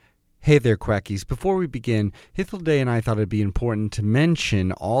Hey there, Quackies. Before we begin, Hithilday and I thought it'd be important to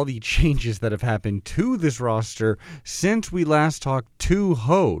mention all the changes that have happened to this roster since we last talked to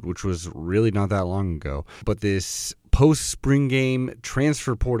Hode, which was really not that long ago. But this post-spring game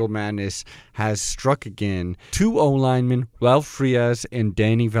transfer portal madness has struck again. 2 O-linemen, Ralph Frias and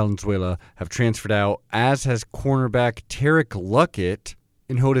Danny Valenzuela, have transferred out, as has cornerback Tarek Luckett.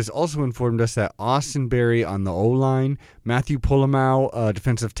 And Hode has also informed us that Austin Berry on the O-line, Matthew Polomau,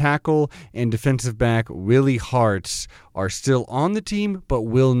 defensive tackle, and defensive back Willie Hartz are still on the team but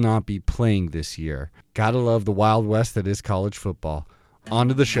will not be playing this year. Gotta love the Wild West that is college football. On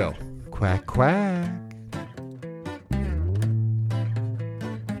to the show. Quack, quack.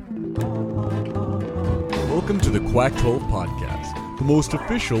 Welcome to the Quack 12 Podcast, the most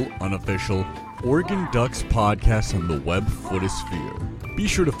official, unofficial Oregon Ducks podcast on the web footosphere. Be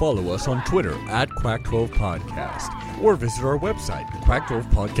sure to follow us on Twitter at Quack12Podcast or visit our website,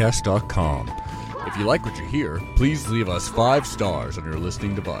 quack12podcast.com. If you like what you hear, please leave us 5 stars on your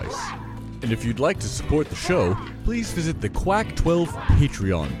listening device. And if you'd like to support the show, please visit the Quack 12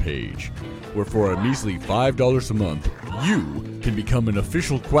 Patreon page, where for a measly $5 a month, you can become an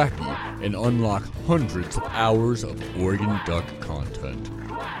official Quacky and unlock hundreds of hours of Oregon Duck content.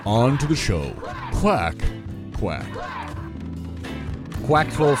 On to the show. Quack, quack.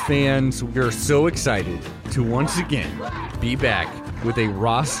 Quack 12 fans, we're so excited to once again be back with a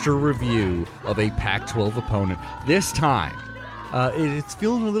roster review of a Pac-12 opponent. This time, it's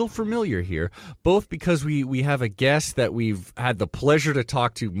feeling a little familiar here, both because we have a guest that we've had the pleasure to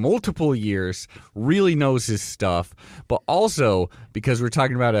talk to multiple years, really knows his stuff, but also because we're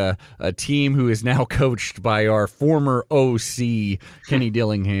talking about a team who is now coached by our former OC, Kenny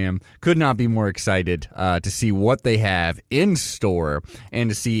Dillingham. Could not be more excited to see what they have in store and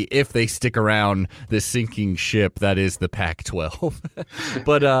to see if they stick around the sinking ship that is the Pac-12.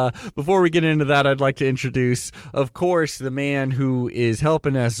 But before we get into that, I'd like to introduce, of course, the man who is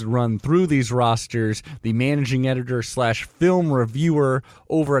helping us run through these rosters, the managing editor / film reviewer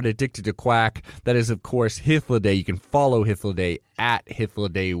over at Addicted to Quack. That is, of course, Hithilday. You can follow Hithilday at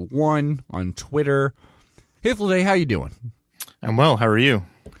Hithilday1 on Twitter. Hithilday, how you doing? I'm well. How are you?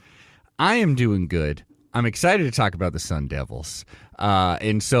 I am doing good. I'm excited to talk about the Sun Devils.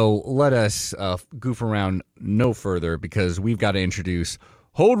 And so let us goof around no further, because we've got to introduce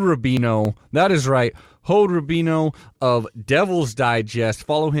Hode Rabino. That is right. Hode Rabino of Devil's Digest.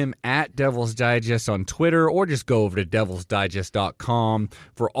 Follow him at Devil's Digest on Twitter, or just go over to devilsdigest.com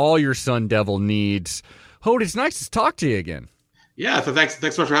for all your Sun Devil needs. Hode, it's nice to talk to you again. Yeah, so thanks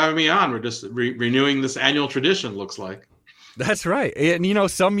so much for having me on. We're just renewing this annual tradition, looks like. That's right.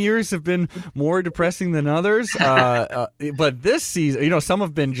 And, some years have been more depressing than others. But this season, some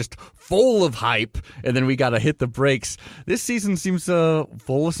have been just full of hype, and then we got to hit the brakes. This season seems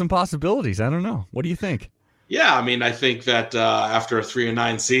full of some possibilities. I don't know. What do you think? Yeah, I think that after a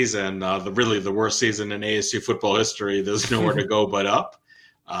 3-9 season, the worst season in ASU football history, there's nowhere to go but up.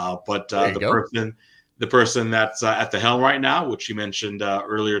 The person that's at the helm right now, which you mentioned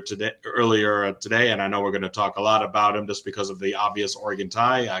earlier today, and I know we're going to talk a lot about him just because of the obvious Oregon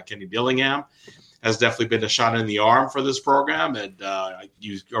tie, Kenny Dillingham, has definitely been a shot in the arm for this program. And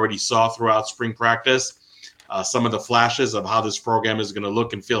you already saw throughout spring practice some of the flashes of how this program is going to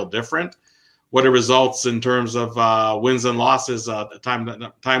look and feel different. What it results in terms of wins and losses,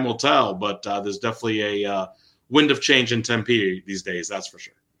 time will tell. But there's definitely a wind of change in Tempe these days, that's for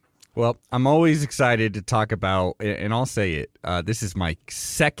sure. Well, I'm always excited to talk about, and I'll say it, this is my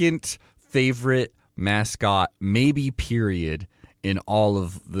second favorite mascot, maybe period, in all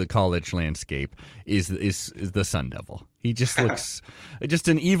of the college landscape, is the Sun Devil. He just looks just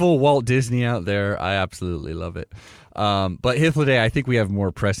an evil Walt Disney out there. I absolutely love it. But Hithilday, I think we have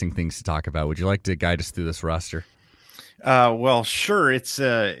more pressing things to talk about. Would you like to guide us through this roster? Well, sure. It's,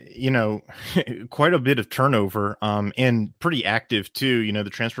 quite a bit of turnover, and pretty active too. The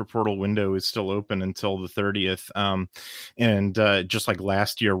transfer portal window is still open until the 30th. And just like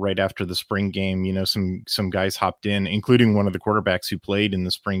last year, right after the spring game, some guys hopped in, including one of the quarterbacks who played in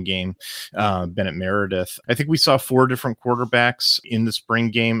the spring game, Bennett Meredith. I think we saw 4 different quarterbacks in the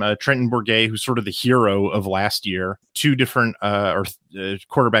spring game. Trenton Bourguet, who's sort of the hero of last year, 2 different,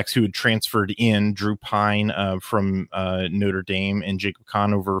 quarterbacks who had transferred in, Drew Pine, from, Notre Dame, and Jacob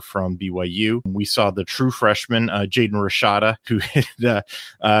Conover from BYU. We saw the true freshman, Jaden Rashada,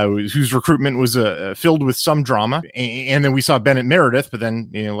 whose recruitment was filled with some drama. And then we saw Bennett Meredith, but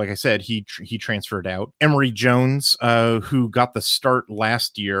then, like I said, he transferred out. Emory Jones, who got the start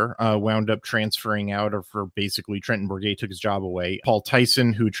last year, wound up transferring out, or for basically Trenton Bourguet took his job away. Paul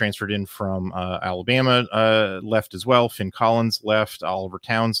Tyson, who transferred in from Alabama, left as well. Finn Collins left. left. Oliver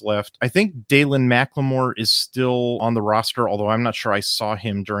Towns left. I think Dalen McLemore is still on the roster, although I'm not sure I saw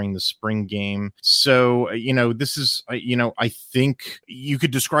him during the spring game. So, this is, I think you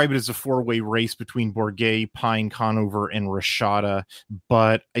could describe it as a four-way race between Bourget, Pine, Conover, and Rashada,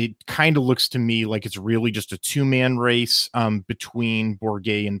 but it kind of looks to me like it's really just a two-man race between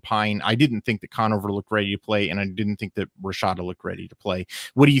Bourget and Pine. I didn't think that Conover looked ready to play, and I didn't think that Rashada looked ready to play.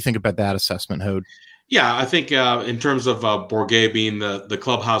 What do you think about that assessment, Hode? Yeah, I think in terms of Bourget being the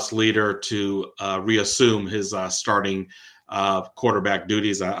clubhouse leader to reassume his starting quarterback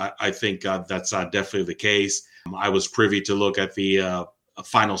duties, I think that's definitely the case. I was privy to look at the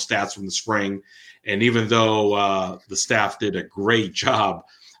final stats from the spring, and even though the staff did a great job,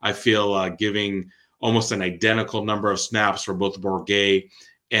 I feel giving almost an identical number of snaps for both Bourget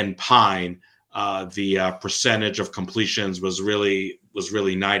and Pine, the percentage of completions was really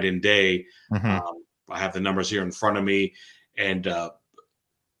night and day. Mm-hmm. I have the numbers here in front of me, and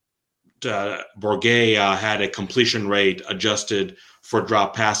Bourget had a completion rate adjusted for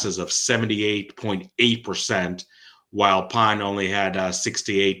drop passes of 78.8%, while Pine only had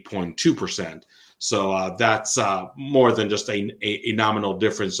 68.2%. So that's more than just a nominal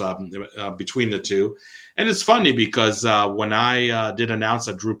difference between the two. And it's funny because when I did announce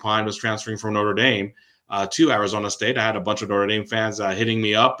that Drew Pine was transferring from Notre Dame to Arizona State, I had a bunch of Notre Dame fans hitting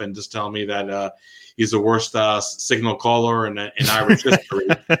me up and just telling me that he's the worst signal caller in Irish history,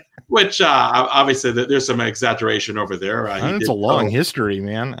 which obviously there's some exaggeration over there. It's a long history,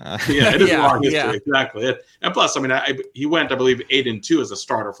 man. Yeah, it is a long history, exactly. And plus, I mean, he went, I believe, 8-2 as a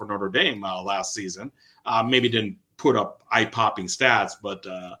starter for Notre Dame last season. Maybe didn't put up eye-popping stats, but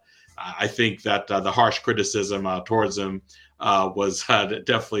I think that the harsh criticism towards him was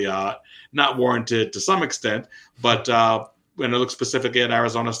definitely not warranted to some extent. But when I look specifically at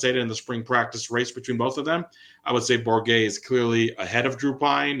Arizona State in the spring practice race between both of them, I would say Bourget is clearly ahead of Drew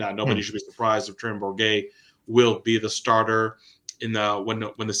Pine. Nobody should be surprised if Trent Bourget will be the starter in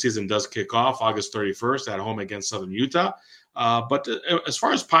when the season does kick off, August 31st at home against Southern Utah. But as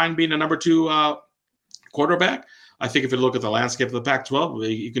far as Pine being a number two quarterback, I think if you look at the landscape of the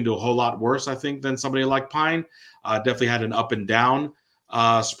Pac-12, you can do a whole lot worse, I think, than somebody like Pine. Definitely had an up and down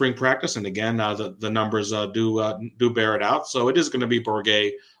spring practice, and again, the numbers do bear it out. So it is going to be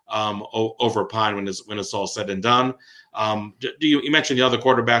Bourget over Pine when it's all said and done. You mentioned the other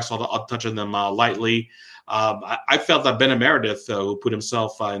quarterbacks, so I'll touch on them lightly. I felt that Ben Meredith, who put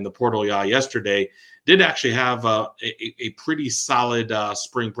himself in the portal yesterday, did actually have a pretty solid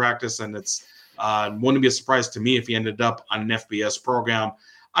spring practice, and it's wouldn't be a surprise to me if he ended up on an FBS program.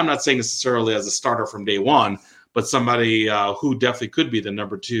 I'm not saying necessarily as a starter from day one, but somebody who definitely could be the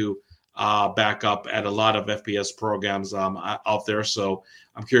number two backup at a lot of FBS programs out there. So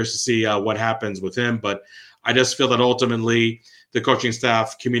I'm curious to see what happens with him. But I just feel that ultimately the coaching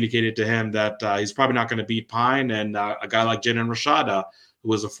staff communicated to him that he's probably not going to beat Pine. And a guy like Jaden Rashada, who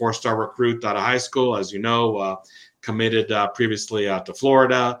was a four-star recruit out of high school, as you know, committed previously to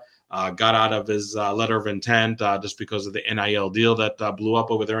Florida, got out of his letter of intent just because of the NIL deal that blew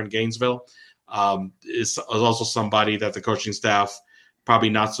up over there in Gainesville. Is also somebody that the coaching staff probably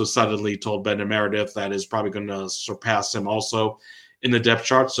not so suddenly told Ben Meredith that is probably going to surpass him also in the depth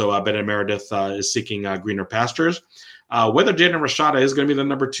chart. So Ben Meredith is seeking greener pastures. Whether Jaden Rashada is going to be the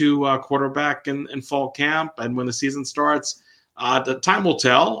number two quarterback in fall camp and when the season starts, the time will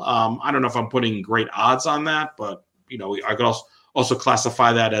tell. I don't know if I'm putting great odds on that, but I could also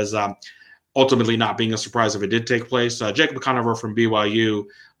classify that as ultimately not being a surprise if it did take place. Jacob Conover from BYU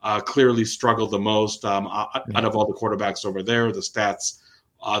clearly struggled the most out of all the quarterbacks over there. The stats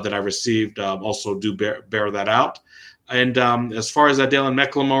that I received also do bear that out. And as far as Dalen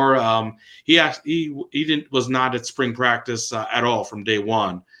McLemore, he was not at spring practice at all from day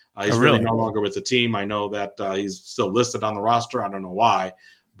one. He's really no longer with the team. I know that he's still listed on the roster. I don't know why,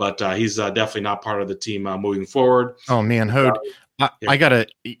 but he's definitely not part of the team moving forward. Oh man, Hode. I gotta,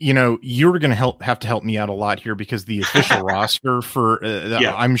 you're gonna have to help me out a lot here because the official roster for,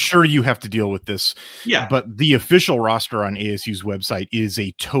 I'm sure you have to deal with this. Yeah. But the official roster on ASU's website is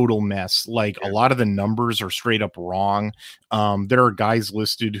a total mess. Like a lot of the numbers are straight up wrong. There are guys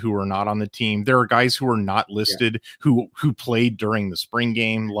listed who are not on the team. There are guys who are not listed who played during the spring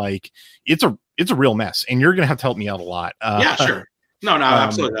game. Like it's a real mess, and you're gonna have to help me out a lot. Yeah, sure. No,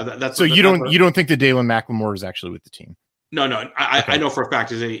 absolutely. You don't think that Dalen McLemore is actually with the team? No. I know for a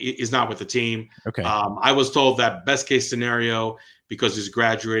fact he's not with the team. Okay. I was told that best case scenario, because he's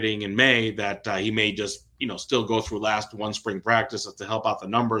graduating in May, that he may just still go through last one spring practice to help out the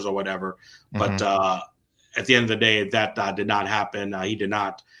numbers or whatever. Mm-hmm. But at the end of the day, that did not happen.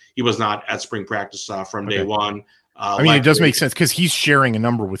 He was not at spring practice from day one. I mean, it does make sense because he's sharing a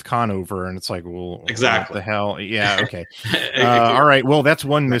number with Conover, and it's like, well, exactly. what the hell? Yeah, okay. All right. Well, that's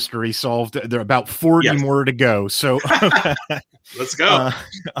one mystery solved. There are about 40 more to go. So let's go.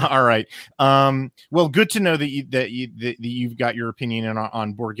 All right. Well, good to know that you've got your opinion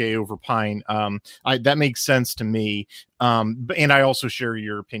on Bourget over Pine. That makes sense to me. And I also share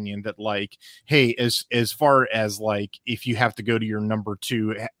your opinion that, like, hey, as far as like, if you have to go to your number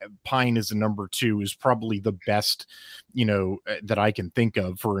two, Pine as a number two is probably the best, that I can think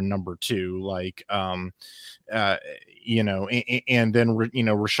of for a number two. Like, and then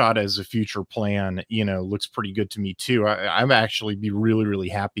Rashad as a future plan, looks pretty good to me too. I'm actually be really, really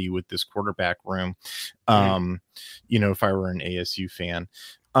happy with this quarterback room. If I were an ASU fan.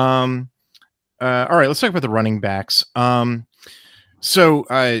 All right, let's talk about the running backs.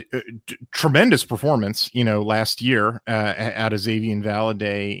 Tremendous performance, last year out of Xavier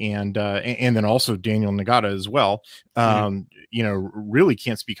Valade and then also Daniel Nagata as well. Really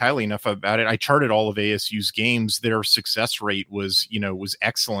can't speak highly enough about it. I charted all of ASU's games. Their success rate was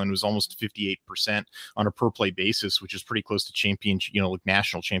excellent. It was almost 58% on a per play basis, which is pretty close to championship, like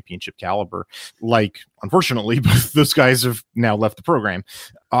national championship caliber. Like, unfortunately, both those guys have now left the program.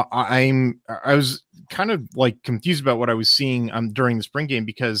 I was kind of like confused about what I was seeing during the spring game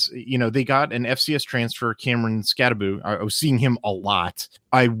because they got an FCS transfer, Cameron Scadaboo. I was seeing him a lot.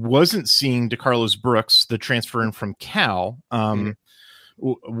 I wasn't seeing DeCarlos Brooks, the transfer in from Cal.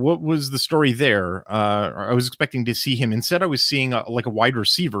 What was the story there? I was expecting to see him. Instead, I was seeing a wide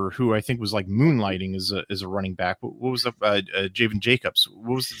receiver who I think was like moonlighting as a running back. What was up? Javen Jacobs.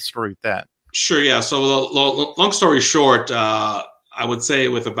 What was the story with that? Sure. Yeah. So long story short, I would say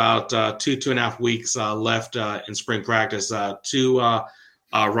with about 2.5 weeks left in spring practice, two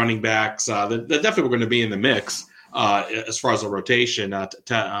running backs that definitely were going to be in the mix as far as a rotation.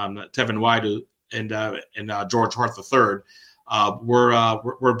 Tevin White and George Hart III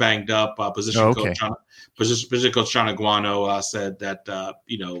were banged up. Position coach John Aguano said that that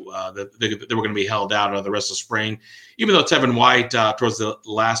they were going to be held out of the rest of spring, even though Tevin White towards the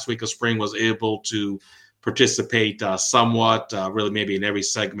last week of spring was able to participate somewhat, really maybe in every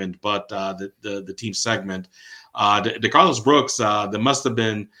segment, but the team segment. DeCarlos Brooks, there must have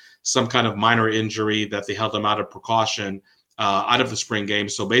been some kind of minor injury that they held him out of precaution out of the spring game.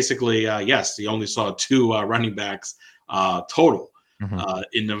 So basically, yes, he only saw two running backs total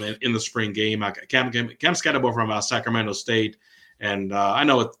in the spring game. Cam Scadaboo from Sacramento State, and I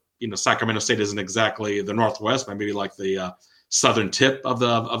know Sacramento State isn't exactly the Northwest, but maybe like the southern tip of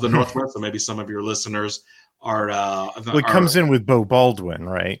the Northwest. So maybe some of your listeners are. It comes in with Bo Baldwin,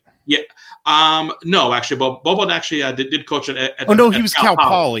 right? Yeah. No, actually, Bo Baldwin actually did coach at he was Cal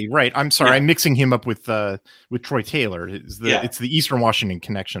Poly, right? I'm sorry, I'm mixing him up with Troy Taylor. It's the Eastern Washington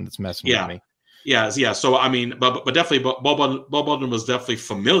connection that's messing with me. Yeah. So I mean, but definitely, Bo Baldwin was definitely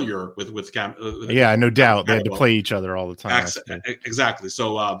familiar with Cam. No doubt, they had to play each other all the time. Exactly.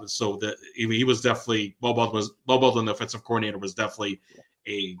 So he was definitely Bo Baldwin, the offensive coordinator, was definitely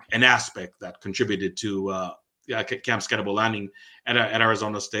an aspect that contributed to Cam Scadaboo landing at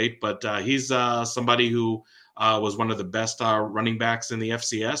Arizona State. But he's somebody who was one of the best running backs in the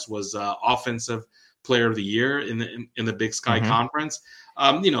FCS. Was offensive player of the year in the Big Sky Conference.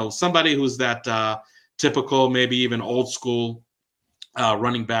 Somebody who's that typical, maybe even old school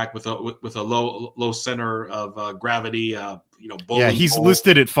running back with a low center of gravity. He's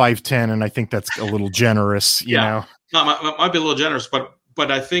listed at 5'10", and I think that's a little generous. No, might be a little generous,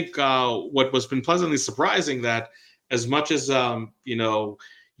 but I think what was been pleasantly surprising that as much as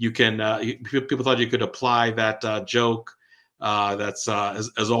you can people thought you could apply that joke that's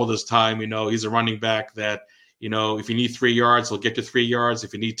as old as time. He's a running back that. If you need 3 yards, he'll get you 3 yards.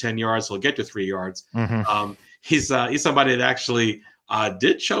 If you need 10 yards, he'll get you 3 yards. He's somebody that actually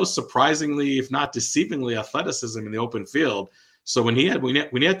did show surprisingly, if not deceivingly, athleticism in the open field. So when he had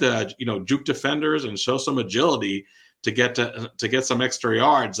to juke defenders and show some agility to get some extra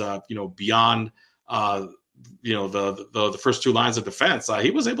yards, beyond the first two lines of defense,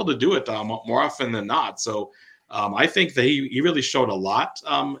 he was able to do it more often than not. So. I think that he really showed a lot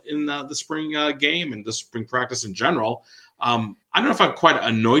in the spring game and the spring practice in general. I don't know if I quite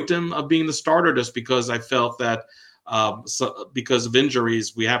annoyed him of being the starter just because I felt that because of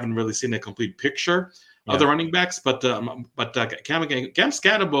injuries, we haven't really seen a complete picture of the running backs. But Cam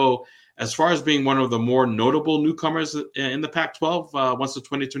Scadaboo, as far as being one of the more notable newcomers in the Pac-12 once the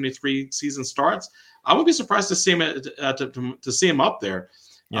 2023 season starts, I would be surprised to see him to see him up there.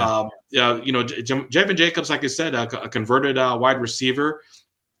 Javen Jacobs, like I said, a converted wide receiver,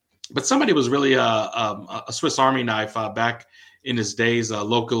 but somebody was really a Swiss Army knife back in his days,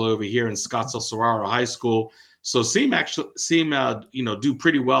 local over here in Scottsdale Saguaro High School. So do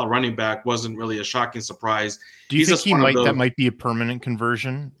pretty well. Running back wasn't really a shocking surprise. Do you think that might be a permanent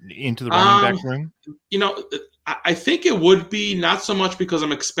conversion into the running back room? I think it would be, not so much because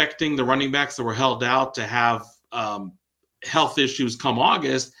I'm expecting the running backs that were held out to have health issues come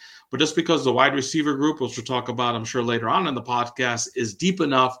August, but just because the wide receiver group, which we'll talk about, I'm sure later on in the podcast, is deep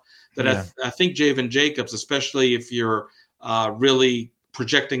enough that I think Javen Jacobs, especially if you're really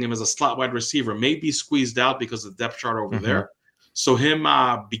projecting him as a slot wide receiver, may be squeezed out because of the depth chart over there. So him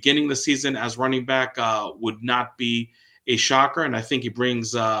beginning the season as running back would not be a shocker. And I think he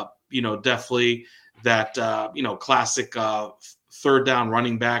brings, definitely that, classic third down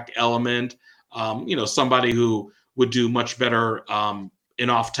running back element, somebody who would do much better in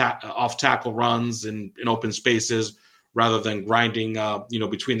off tackle runs in open spaces rather than grinding,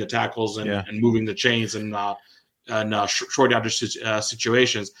 between the tackles and moving the chains and short yardage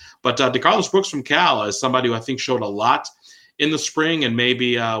situations. But DeCarlos Brooks from Cal is somebody who I think showed a lot in the spring, and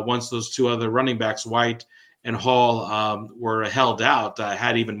maybe once those two other running backs, White and Hall, were held out,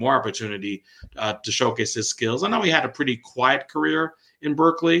 had even more opportunity to showcase his skills. I know he had a pretty quiet career in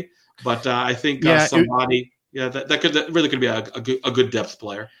Berkeley, but I think that really could be a good depth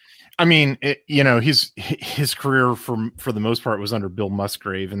player. I mean, his career for the most part was under Bill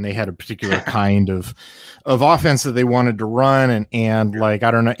Musgrave, and they had a particular kind of offense that they wanted to run, and like, I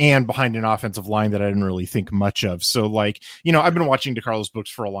don't know, and behind an offensive line that I didn't really think much of. So like, I've been watching DeCarlos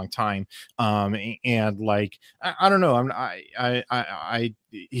Brooks for a long time, and like, I don't know,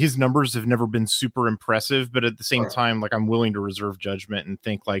 his numbers have never been super impressive, but at the same time, like, I'm willing to reserve judgment and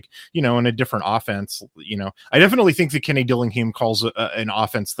think, like, in a different offense, I definitely think that Kenny Dillingham calls an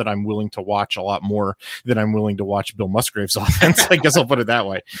offense that I'm willing to watch a lot more than I'm willing to watch Bill Musgrave's offense. I guess I'll put it that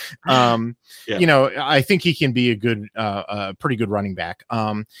way. I think he can be a pretty good running back.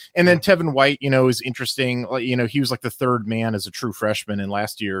 And then Tevin White, is interesting. He was like the third man as a true freshman in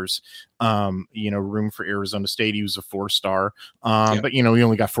last year's, room for Arizona State. He was a 4-star, but he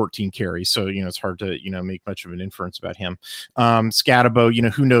only got 14 carries, so it's hard to make much of an inference about him.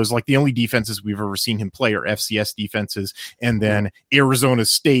 Scatabo, who knows? Like, the only defenses we've ever seen him play are FCS defenses, and then Arizona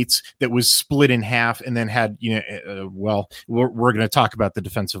State's that was split in half, and then had we're going to talk about the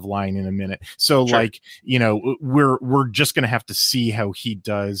defensive line in a minute. So we're just going to have to see how he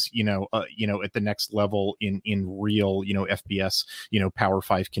does at the next level in real FBS Power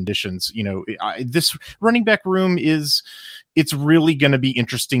 5 conditions. This running back room it's really going to be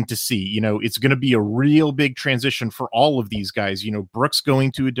interesting to see. It's going to be a real big transition for all of these guys. Brooks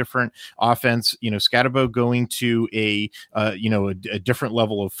going to a different offense, Scatabo going to a different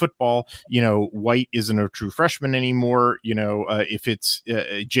level of football. White isn't a true freshman anymore. If it's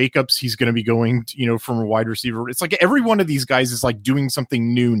Jacobs, he's going to be going, from a wide receiver. It's like every one of these guys is like doing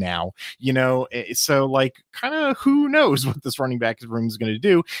something new now, so like, kind of who knows what this running back room is going to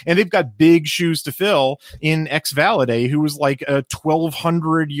do. And they've got big shoes to fill in Valade, who was like a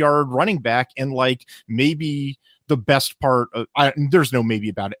 1,200 yard running back, and like maybe the best part of, there's no maybe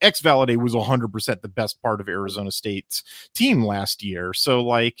about it. Valade was 100% the best part of Arizona State's team last year. So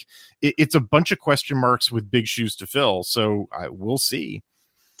like, it's a bunch of question marks with big shoes to fill. So we'll see.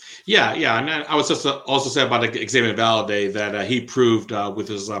 Yeah. And I was just also say about Xavier Valade that he proved with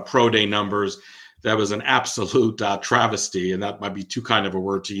his pro day numbers that was an absolute travesty, and that might be too kind of a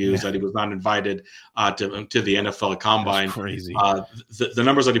word to use, that he was not invited to the NFL Combine. That's crazy. The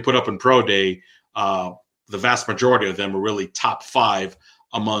numbers that he put up in pro day, the vast majority of them were really top 5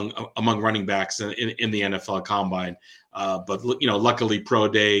 among running backs in the NFL Combine. But luckily pro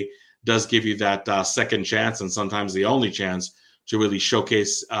day does give you that second chance, and sometimes the only chance to really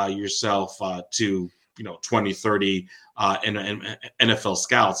showcase yourself to 20, 30 NFL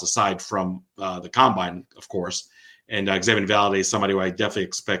scouts, aside from the Combine, of course. And Xavier Valade is somebody who I definitely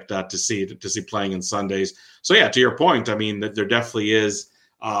expect to see playing in Sundays. So yeah, to your point, I mean, there definitely is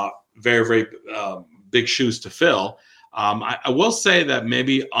very, very big shoes to fill. I will say that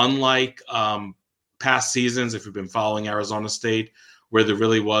maybe unlike past seasons, if you've been following Arizona State, where there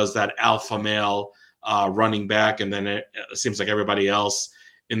really was that alpha male running back, and then it seems like everybody else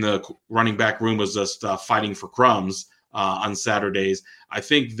in the running back room was just fighting for crumbs on Saturdays. I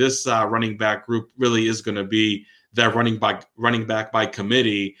think this running back group really is going to be that running back by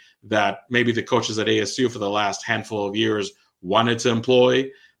committee that maybe the coaches at ASU for the last handful of years wanted to employ,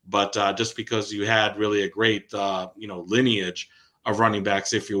 but just because you had really a great lineage of running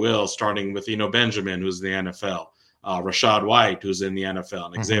backs, if you will, starting with Benjamin, who's in the NFL, Rashad White, who's in the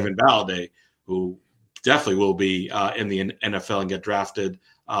NFL, and Xavier Valade, who definitely will be in the NFL and get drafted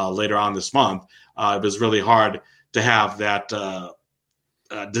later on this month. It was really hard to have that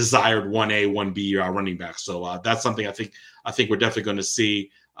desired 1A, 1B running back. So that's something I think we're definitely going to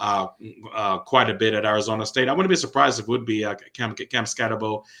see quite a bit at Arizona State. I wouldn't be surprised if it would be Cam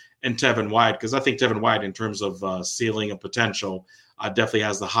Scatterbo and Tevin White, because I think Tevin White, in terms of ceiling and potential, definitely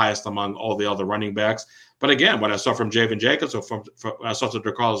has the highest among all the other running backs. But again, what I saw from Javen Jacobs, or from I saw from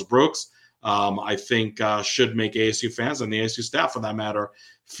DeCarlos Brooks, I think should make ASU fans and the ASU staff, for that matter,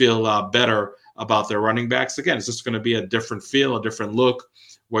 feel better about their running backs. Again, it's just going to be a different feel, a different look,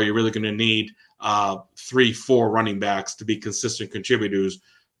 where you're really going to need 3-4 running backs to be consistent contributors,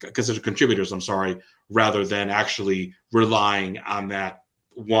 rather than actually relying on that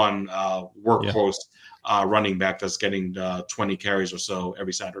one workhorse running back that's getting 20 carries or so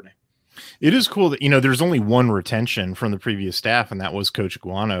every Saturday. It is cool that, there's only one retention from the previous staff, and that was Coach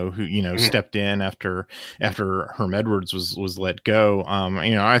Iguano, who, stepped in after Herm Edwards was let go.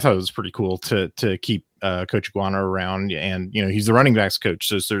 I thought it was pretty cool to keep Coach Iguano around, and, he's the running backs coach.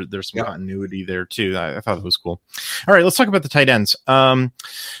 So there's some continuity there too. I thought it was cool. All right, let's talk about the tight ends.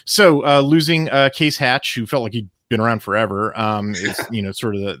 So losing Case Hatch, who felt like he'd been around forever, is,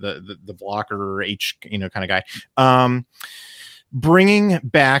 sort of the blocker kind of guy. Bringing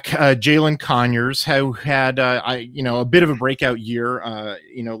back Jalen Conyers, who had a bit of a breakout year.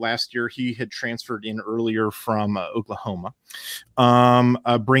 Last year he had transferred in earlier from Oklahoma.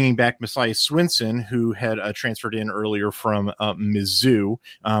 Bringing back Messiah Swinson, who had transferred in earlier from Mizzou,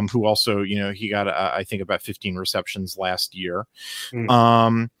 who also he got I think about 15 receptions last year.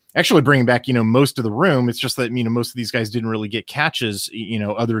 Actually bringing back, most of the room. It's just that, most of these guys didn't really get catches,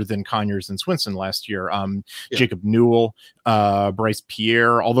 other than Conyers and Swinson last year. Jacob Newell, Bryce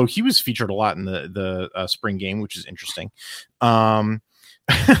Pierre, although he was featured a lot in the spring game, which is interesting. Of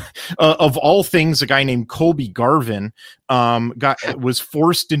all things, a guy named Colby Garvin was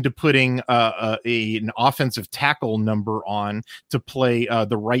forced into putting an offensive tackle number on to play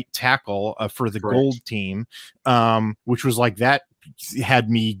the right tackle for the Gold team, which was like that. Had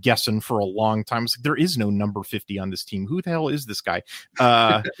me guessing for a long time. It's like, there is no number 50 on this team. Who the hell is this guy?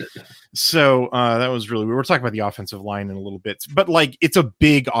 So that was really, we're talking about the offensive line in a little bit, but like, it's a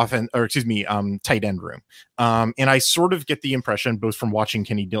big tight end room. And I sort of get the impression, both from watching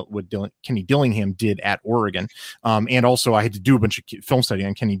what Kenny Dillingham did at Oregon, and also I had to do a bunch of film study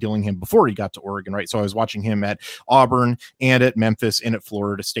on Kenny Dillingham before he got to Oregon, right? So I was watching him at Auburn and at Memphis and at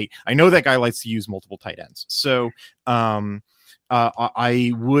Florida State. I know that guy likes to use multiple tight ends. So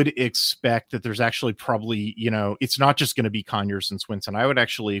I would expect that there's actually probably, it's not just going to be Conyers and Swinson. I would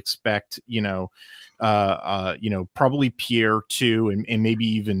actually expect, probably Pierre too, and maybe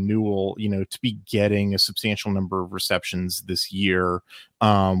even Newell, to be getting a substantial number of receptions this year.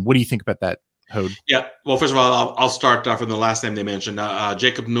 What do you think about that, Hode? Yeah, well, first of all, I'll start from the last name they mentioned.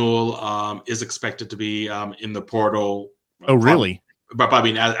 Jacob Newell is expected to be in the portal. Oh, really?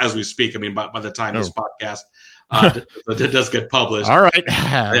 Probably as we speak. I mean, by the time this podcast it does get published. All right.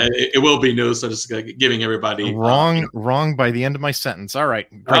 It will be news, so just giving everybody wrong by the end of my sentence. All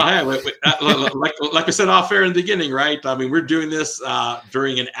right. Like we said off air in the beginning, right? I mean, we're doing this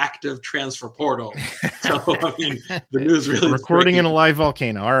during an active transfer portal. So, I mean, the news really recording in a live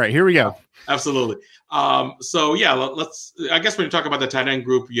volcano. All right, here we go. Absolutely. So yeah, let's. I guess when you talk about the tight end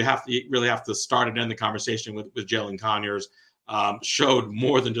group, you really have to start and end the conversation with Jalen Conyers. Showed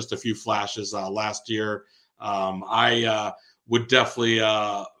more than just a few flashes last year. I would definitely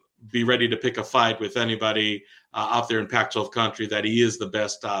be ready to pick a fight with anybody out there in Pac-12 country that he is the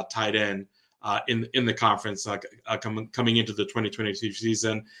best tight end in the conference coming into the 2022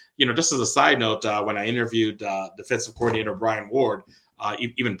 season. Just as a side note, when I interviewed defensive coordinator Brian Ward,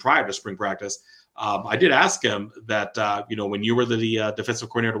 even prior to spring practice, I did ask him that, when you were the defensive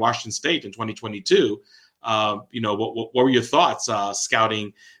coordinator at Washington State in 2022, what were your thoughts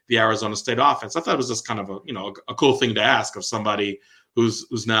scouting the Arizona State offense? I thought it was just kind of a cool thing to ask of somebody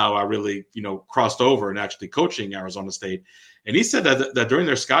who's now really crossed over and actually coaching Arizona State. And he said that during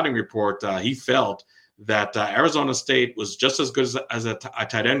their scouting report, he felt that Arizona State was just as good as a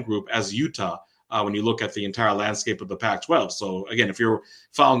tight end group as Utah when you look at the entire landscape of the Pac-12. So again, if you're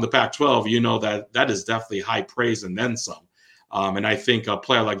following the Pac-12, that is definitely high praise and then some. And I think a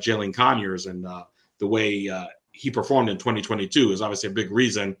player like Jalen Conyers and the way he performed in 2022 is obviously a big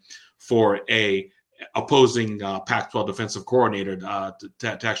reason for a opposing Pac-12 defensive coordinator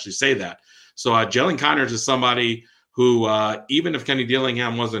to actually say that. So Jalen Conyers is somebody who, even if Kenny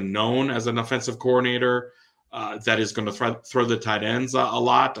Dillingham wasn't known as an offensive coordinator, that is going to throw the tight ends a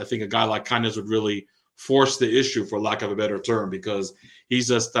lot. I think a guy like Conyers would really force the issue, for lack of a better term, because he's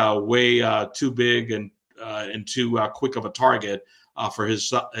just way too big and too quick of a target for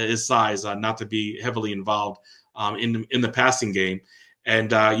his size not to be heavily involved in the passing game.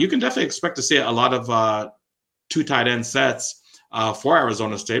 And you can definitely expect to see a lot of two tight end sets for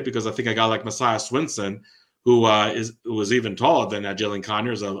Arizona State, because I think a guy like Messiah Swinson, who was even taller than Jalen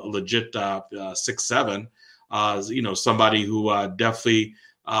Conyers, a legit 6'7", somebody who definitely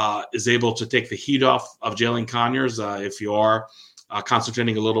is able to take the heat off of Jalen Conyers if you are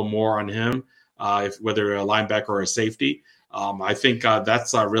concentrating a little more on him, whether a linebacker or a safety. I think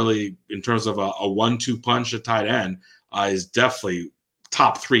that's really, in terms of a 1-2 punch at tight end, is definitely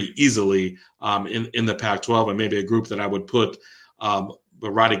top 3 easily in the Pac-12, and maybe a group that I would put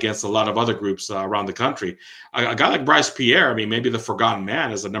right against a lot of other groups around the country. A guy like Bryce Pierre, I mean, maybe the forgotten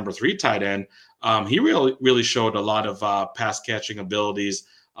man as a number 3 tight end. He really showed a lot of pass catching abilities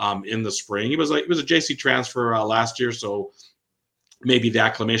in the spring. He was a JC transfer last year, so maybe the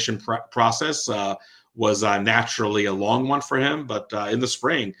acclimation process was naturally a long one for him. But in the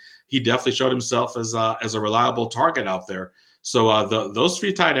spring, he definitely showed himself as a reliable target out there. So those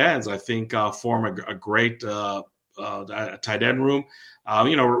 3 tight ends, I think, form a great tight end room.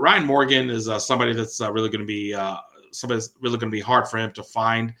 Ryan Morgan is somebody that's really going to be hard for him to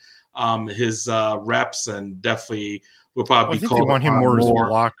find his reps, and definitely will probably be called want him more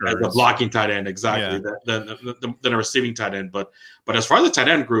as a blocking tight end, exactly, than a receiving tight end. But as far as the tight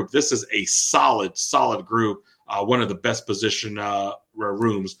end group, this is a solid group, one of the best position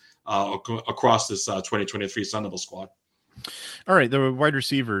rooms across this 2023 Sun Devil squad. All right, the wide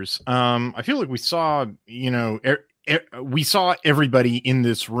receivers. I feel like we saw, we saw everybody in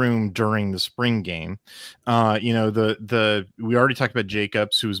this room during the spring game. We already talked about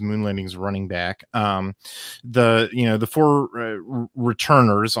Jacobs, who was moonlighting's running back. The 4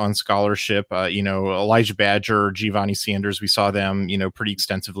 returners on scholarship, Elijah Badger, Giovanni Sanders, we saw them, pretty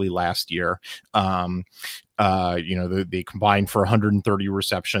extensively last year. They combined for 130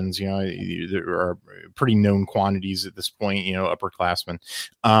 receptions. There are pretty known quantities at this point, upperclassmen.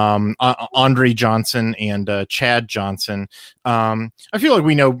 Andre Johnson and Chad Johnson. I feel like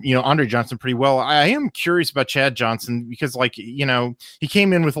we know, Andre Johnson pretty well. I am curious about Chad Johnson because, he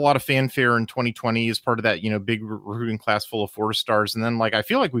came in with a lot of fanfare in 2020 as part of that, big recruiting class full of 4-stars. And then, I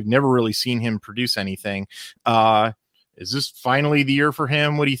feel like we've never really seen him produce anything. Is this finally the year for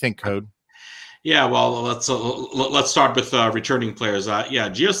him? What do you think, Code? Yeah, well, let's start with returning players.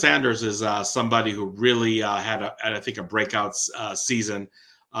 Gio Sanders is somebody who really had a breakout season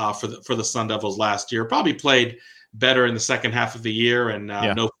for the Sun Devils last year. Probably played better in the second half of the year, and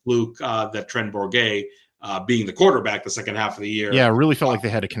no fluke that Trent Bourget being the quarterback the second half of the year. Yeah, it really felt like they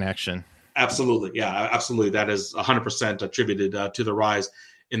had a connection. Absolutely, yeah, absolutely. That is 100% attributed to the rise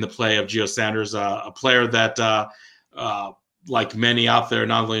in the play of Gio Sanders, a player that. Like many out there,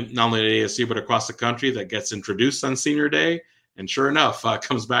 not only at ASU, but across the country, that gets introduced on senior day, and sure enough,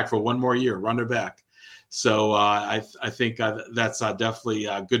 comes back for one more year, runner back. So I think that's definitely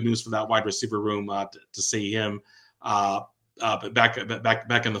good news for that wide receiver room to see him back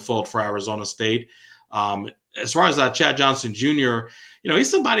in the fold for Arizona State. As far as Chad Johnson Jr.,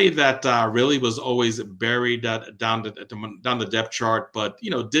 he's somebody that really was always buried down the depth chart, but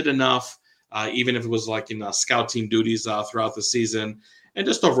did enough. Even if it was in scout team duties throughout the season, and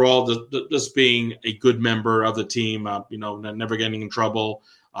just overall, just being a good member of the team, never getting in trouble,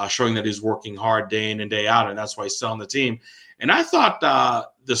 showing that he's working hard day in and day out, and that's why he's still on the team. And I thought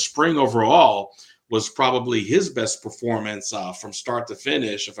the spring overall was probably his best performance from start to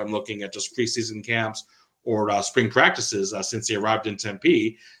finish, if I'm looking at just preseason camps or spring practices since he arrived in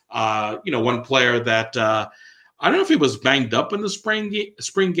Tempe. One player that I don't know if he was banged up in the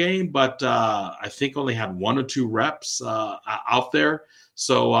spring game, but I think only had 1 or 2 reps out there.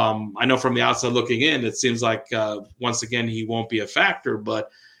 So I know from the outside looking in, it seems like once again he won't be a factor. But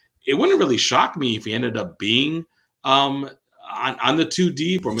it wouldn't really shock me if he ended up being on the 2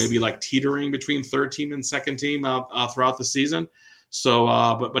 deep, or maybe teetering between third team and second team throughout the season. So,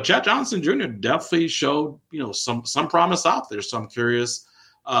 but Chad Johnson Jr. definitely showed some promise out there. So I'm curious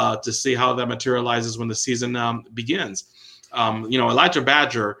to see how that materializes when the season begins. Elijah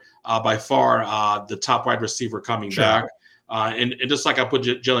Badger, by far the top wide receiver coming back. And just like I put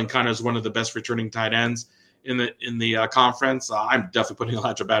Jalen Connor as one of the best returning tight ends in the conference, I'm definitely putting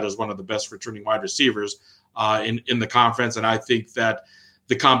Elijah Badger as one of the best returning wide receivers in the conference. And I think that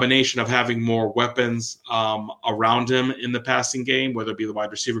the combination of having more weapons around him in the passing game, whether it be the wide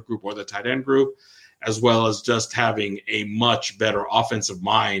receiver group or the tight end group, as well as just having a much better offensive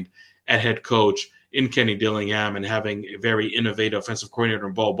mind at head coach in Kenny Dillingham, and having a very innovative offensive coordinator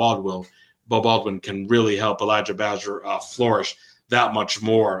in Bo Baldwin can really help Elijah Badger flourish that much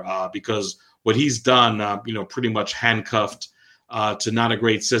more, because what he's done, pretty much handcuffed to not a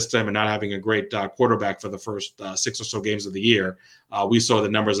great system and not having a great quarterback for the first 6 or so games of the year. We saw the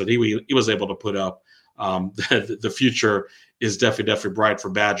numbers that he was able to put up. The future is definitely bright for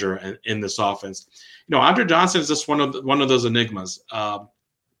Badger in this offense. Andre Johnson is just one of those enigmas.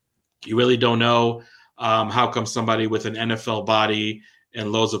 You really don't know how come somebody with an NFL body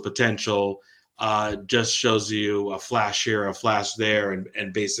and loads of potential just shows you a flash here, a flash there,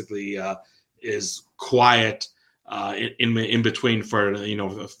 and basically is quiet in between for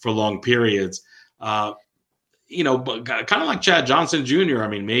long periods. But kind of like Chad Johnson Jr. I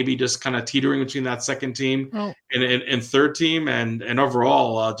mean, maybe just kind of teetering between that second team and third team, and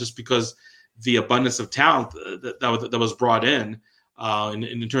overall, just because the abundance of talent that was brought in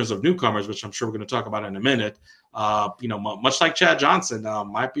terms of newcomers, which I'm sure we're going to talk about in a minute. Much like Chad Johnson,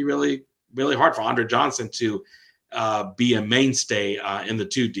 might be really, really hard for Andre Johnson to be a mainstay in the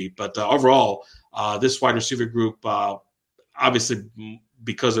 2 deep. But overall, this wide receiver group, obviously,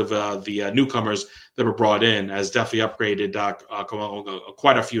 because of the newcomers that were brought in, has definitely upgraded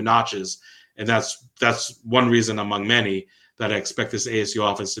quite a few notches, and that's one reason among many that I expect this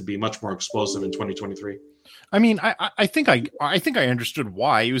ASU offense to be much more explosive in 2023. I mean, I think I understood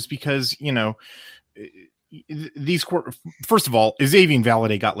why. It was because these first of all, Xavier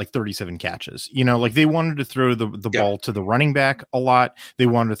Valade got like 37 catches. They wanted to throw the ball to the running back a lot. They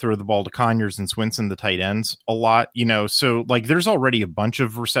wanted to throw the ball to Conyers and Swinson, the tight ends, a lot. So like there's already a bunch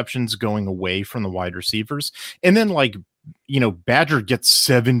of receptions going away from the wide receivers, and then Badger gets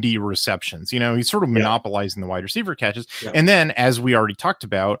 70 receptions. He's sort of monopolizing the wide receiver catches. Yeah. And then, as we already talked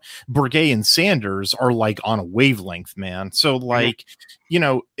about, Bourguet and Sanders are like on a wavelength, man. So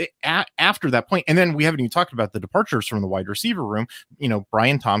after that point, and then we haven't even talked about the departures from the wide receiver room.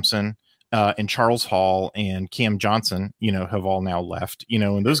 Brian Thompson and Charles Hall and Cam Johnson, have all now left,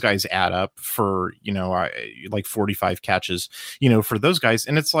 and those guys add up for, like 45 catches, for those guys.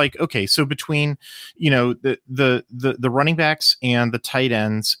 And it's like, okay, so between, the running backs and the tight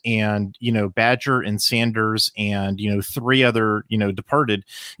ends and, Badger and Sanders and, 3 other, departed,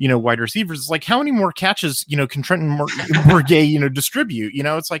 wide receivers, it's like, how many more catches, can Trenton Bourguet, distribute?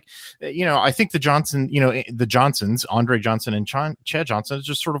 It's like, I think the Johnsons, Andre Johnson and Chad Johnson, is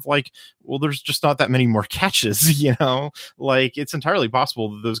just sort of like, well, there's just not that many more catches, like it's entirely possible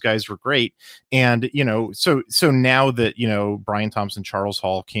that those guys were great. And, so now that, Brian Thompson, Charles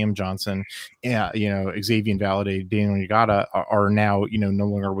Hall, Cam Johnson, Xavier Valade, Daniel Yagata are now, no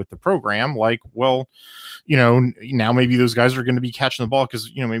longer with the program. Like, well, now maybe those guys are going to be catching the ball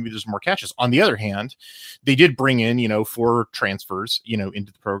because, maybe there's more catches. On the other hand, they did bring in, 4 transfers,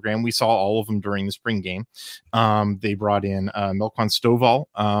 into the program. We saw all of them during the spring game. They brought in Melquan Stovall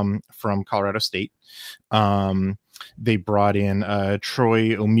from Colorado State. They brought in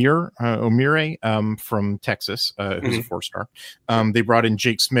Troy O'Meara from Texas, who's a 4-star. They brought in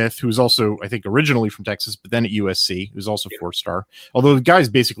Jake Smith, who's also, I think, originally from Texas, but then at USC, who's also 4-star. Although the guy's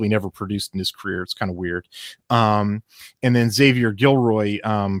basically never produced in his career. It's kind of weird. And then Xavier Gilroy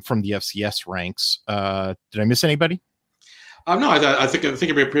from the FCS ranks. Did I miss anybody? No, I think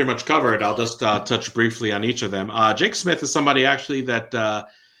you're pretty much covered. I'll just touch briefly on each of them. Jake Smith is somebody actually that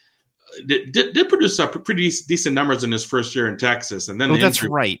did produce pretty decent numbers in his first year in Texas, and then that's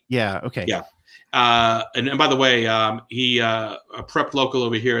right. Yeah. Okay. Yeah. And by the way, he a prep local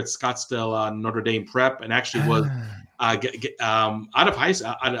over here at Scottsdale Notre Dame Prep, and actually was out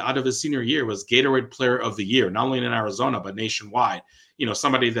of his senior year was Gatorade Player of the Year, not only in Arizona but nationwide.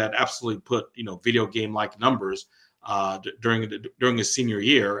 Somebody that absolutely put video game like numbers during his senior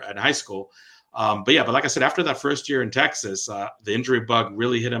year at high school. But like I said, after that first year in Texas, the injury bug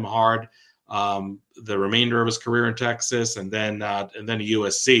really hit him hard. The remainder of his career in Texas, and then at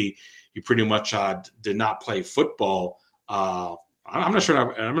USC, he pretty much did not play football. I'm not sure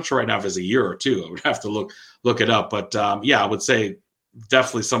right now if it's a year or 2. I would have to look it up. But I would say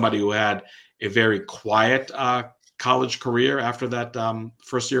definitely somebody who had a very quiet college career after that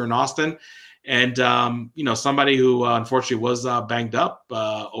first year in Austin. And, somebody who unfortunately was banged up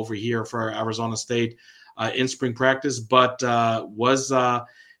over here for Arizona State in spring practice, but was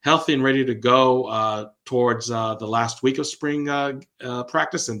healthy and ready to go towards the last week of spring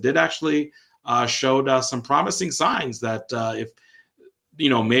practice, and did actually showed some promising signs that if,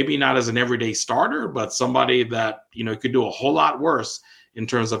 maybe not as an everyday starter, but somebody that, could do a whole lot worse in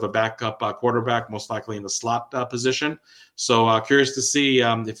terms of a backup quarterback, most likely in the slot position. So curious to see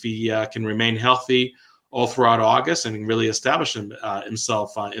if he can remain healthy all throughout August and really establish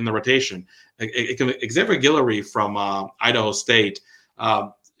himself in the rotation. Xavier Guillory from Idaho State,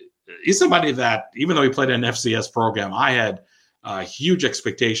 he's somebody that, even though he played in an FCS program, I had huge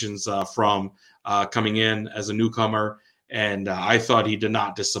expectations from coming in as a newcomer. And I thought he did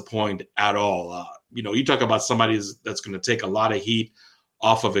not disappoint at all. You talk about somebody that's going to take a lot of heat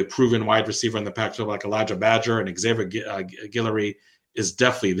off of a proven wide receiver in the Pac-12 like Elijah Badger, and Xavier Guillory is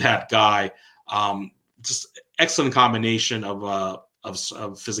definitely that guy. Just excellent combination of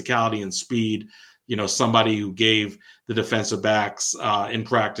physicality and speed. Somebody who gave the defensive backs in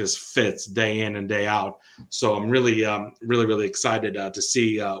practice fits day in and day out. So I'm really, really excited to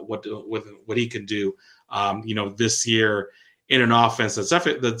see what he can do. This year in an offense that's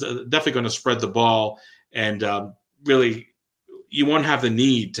definitely going to spread the ball, and really, you won't have the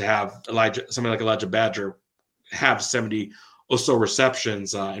need to have somebody like Elijah Badger have 70 or so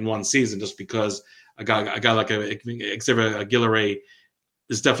receptions in one season, just because a guy like Xavier Guillory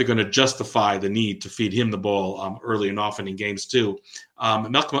is definitely going to justify the need to feed him the ball early and often in games too.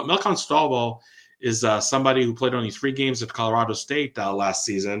 Melkon Stovall is somebody who played only 3 games at Colorado State last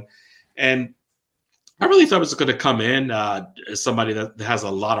season, and I really thought he was going to come in as somebody that has a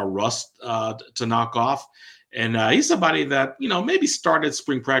lot of rust to knock off. And he's somebody that, maybe started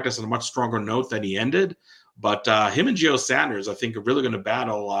spring practice on a much stronger note than he ended. But him and Gio Sanders, I think, are really going to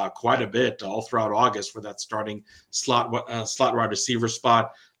battle quite a bit all throughout August for that starting slot wide receiver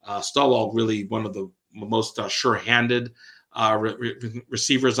spot. Stovall, really one of the most sure-handed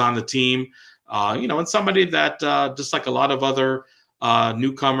receivers on the team. And somebody that, just like a lot of other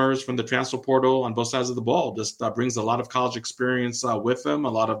newcomers from the transfer portal on both sides of the ball, just brings a lot of college experience with him. A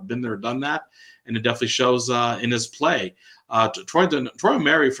lot of been there, done that. And it definitely shows in his play. Troy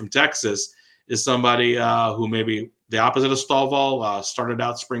Mary from Texas is somebody who maybe the opposite of Stovall, started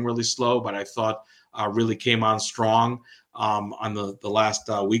out spring really slow, but I thought really came on strong on the last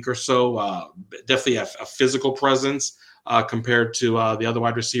week or so. Definitely a physical presence compared to the other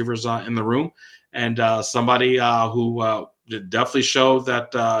wide receivers in the room, and somebody who definitely showed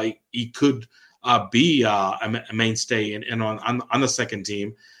that he could be a mainstay on the second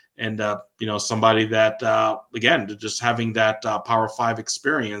team. And, somebody that, again, just having that Power 5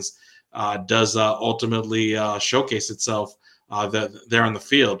 experience does ultimately showcase itself there on the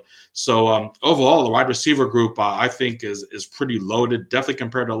field. So overall, the wide receiver group, I think, is pretty loaded, definitely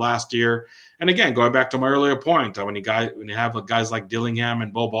compared to last year. And again, going back to my earlier point, when you have guys like Dillingham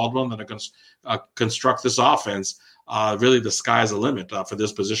and Bo Baldwin that are going to construct this offense, really the sky's the limit for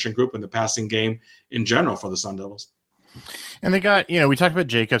this position group and the passing game in general for the Sun Devils. And they got, we talked about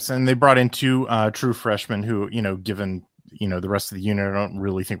Jacobs, and they brought in 2 true freshmen who, given, the rest of the unit, I don't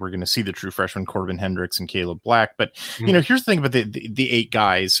really think we're going to see the true freshmen, Corbin Hendricks and Caleb Black. But, here's the thing about the 8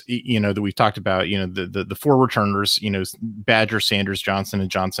 guys, that we've talked about, the 4 returners, Badger, Sanders, Johnson,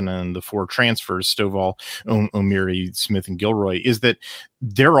 and the 4 transfers, Stovall, O'Meary, Smith, and Gilroy, is that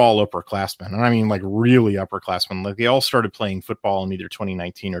they're all upperclassmen. And I mean, like, really upperclassmen. Like, they all started playing football in either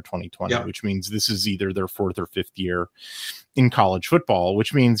 2019 or 2020, which means this is either their 4th or 5th year in college football,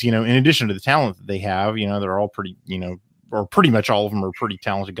 which means, in addition to the talent that they have, they're all pretty, or pretty much all of them are pretty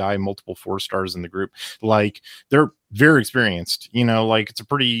talented guy, multiple 4-stars in the group. Like, they're very experienced, like, it's a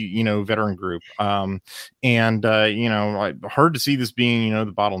pretty, veteran group. And hard to see this being,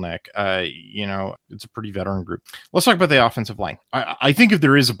 the bottleneck. It's a pretty veteran group. Let's talk about the offensive line. I think if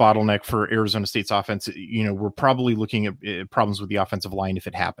there is a bottleneck for Arizona State's offense, we're probably looking at problems with the offensive line if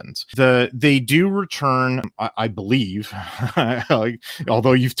it happens. They do return, I believe,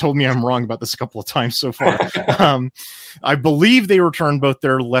 although you've told me I'm wrong about this a couple of times so far. I believe they returned both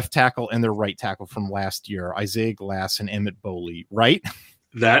their left tackle and their right tackle from last year, Isaiah Glass and Emmett Boley, right?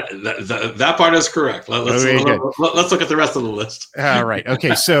 That part is correct. Let's look at the rest of the list. All right.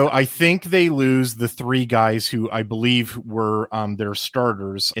 Okay. So I think they lose the 3 guys who I believe were their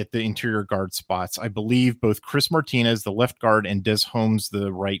starters at the interior guard spots. I believe both Chris Martinez, the left guard, and Des Holmes,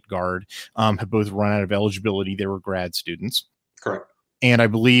 the right guard, have both run out of eligibility. They were grad students. Correct. And I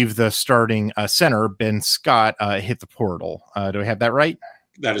believe the starting center, Ben Scott, hit the portal. Do I have that right?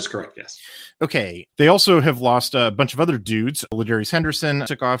 That is correct, yes. Okay. They also have lost a bunch of other dudes. Ladarius Henderson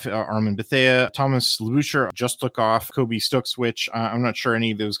took off. Armin Bethea, Thomas Leboucher just took off. Kobe Stokes, which I'm not sure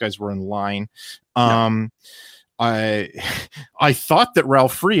any of those guys were in line. No. I thought that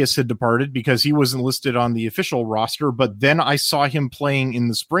Ralph Frias had departed because he wasn't listed on the official roster, but then I saw him playing in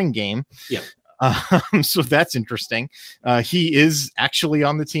the spring game. Yeah. So that's interesting. He is actually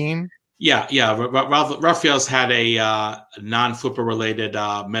on the team. Yeah. Ralph Frias had a non-football related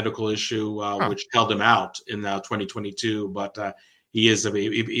medical issue, which held him out in 2022, but he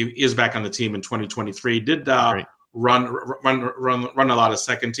is back on the team in 2023. Did run a lot of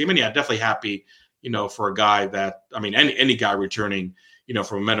second team, and definitely happy, for a guy that, I mean, any guy returning,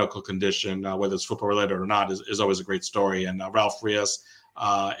 from a medical condition, whether it's football related or not, is always a great story. And Ralph Frias,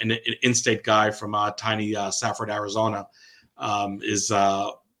 an in-state guy from tiny Safford, Arizona, is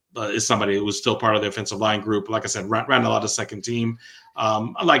somebody who was still part of the offensive line group. Like I said, ran a lot of second team.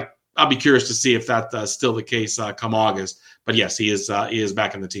 I'll be curious to see if that's still the case come August. But yes, he is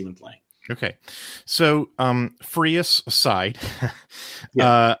back in the team and playing. Okay. So Frias aside,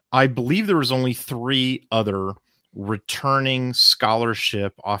 Yeah. I believe there was only 3 other returning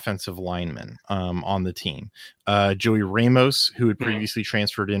scholarship offensive linemen on the team. Joey Ramos, who had previously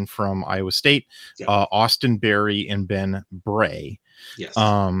transferred in from Iowa State, Austin Berry, and Ben Bray. Yes.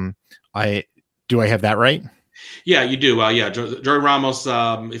 Do I have that right? Yeah, you do. Joey Ramos,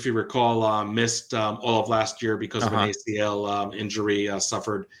 if you recall, missed all of last year because of an ACL injury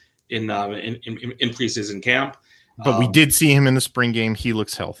suffered in preseason camp. But we did see him in the spring game. He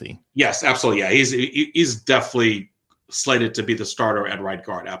looks healthy. Yes, absolutely. Yeah, he's definitely slated to be the starter at right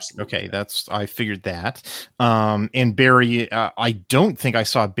guard. Absolutely. Okay, I figured that. And Barry, I don't think I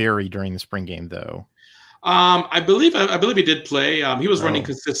saw Barry during the spring game though. I believe he did play. He was running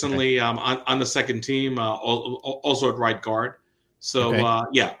consistently on the second team, also at right guard. So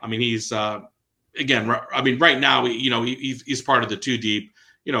I mean, he's again. I mean, right now, he's part of the 2 deep.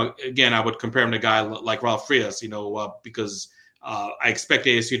 Again, I would compare him to a guy like Ralph Frias. Because I expect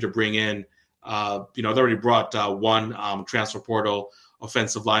ASU to bring in. They already brought one transfer portal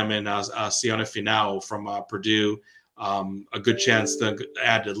offensive lineman, Sione Finau from Purdue. A good chance to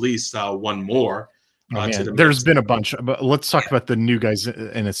add at least one more. There's been a bunch, but let's talk about the new guys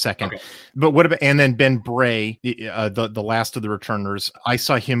in a second. Okay. But what about, and then Ben Bray, the last of the returners, I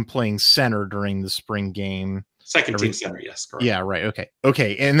saw him playing center during the spring game. Second team center, yes, correct. Yeah, right.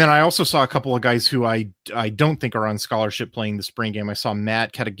 Okay. And then I also saw a couple of guys who I don't think are on scholarship playing the spring game. I saw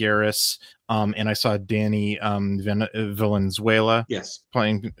Matt Catagaris, and I saw Danny Valenzuela. Yes,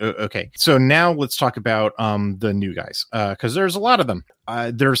 playing. Okay, so now let's talk about the new guys, because there's a lot of them.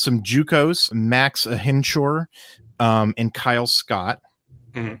 There's some JUCOs, Max Hinshaw, and Kyle Scott.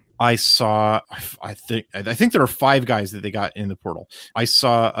 Mm-hmm. I think there are 5 guys that they got in the portal. I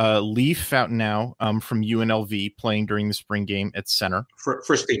saw Lee Fountainow from UNLV playing during the spring game at center.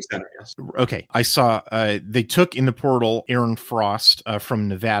 First team center, yes. Okay. I saw they took in the portal Aaron Frost from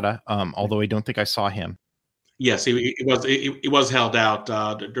Nevada, although I don't think I saw him. Yes, he was held out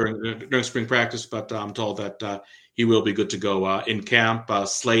during spring practice, but I'm told that he will be good to go in camp,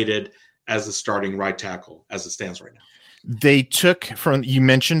 slated as the starting right tackle as it stands right now. They took out of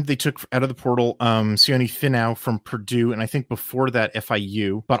the portal Sione Finau from Purdue, and I think before that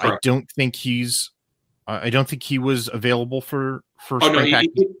FIU, but correct. I don't think he was available for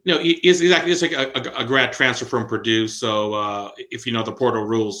he's exactly. It's like a grad transfer from Purdue. So if you know the portal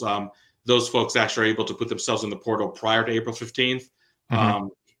rules, those folks actually are able to put themselves in the portal prior to April 15th. Mm-hmm.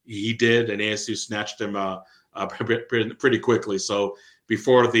 He did, and ASU snatched him pretty quickly. So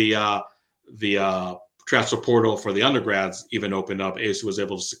before the transfer portal for the undergrads even opened up, ASU was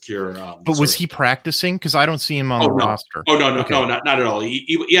able to secure. But was he practicing? Because I don't see him on the roster. No, not at all.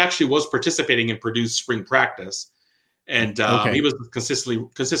 He actually was participating in Purdue's spring practice, and he was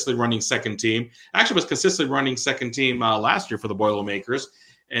consistently running second team. Actually, was consistently running second team last year for the Boilermakers.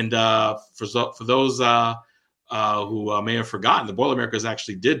 And for those who may have forgotten, the Boilermakers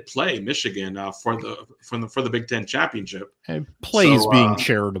actually did play Michigan for the Big Ten championship. Plays being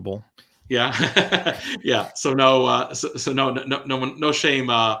charitable. Yeah, yeah. So no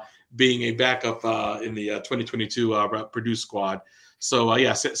shame being a backup in the 2022 Purdue squad. So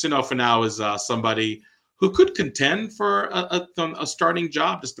Sione Finau is somebody who could contend for a starting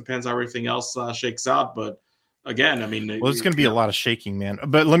job. Just depends how everything else shakes out. But again, I mean, it's going to be a lot of shaking, man.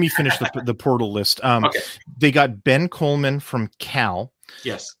 But let me finish the portal list. Okay. They got Ben Coleman from Cal.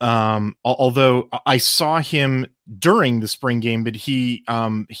 Yes. Although I saw him during the spring game, but he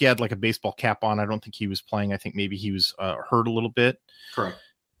had like a baseball cap on. I don't think he was playing. I think maybe he was hurt a little bit. Correct.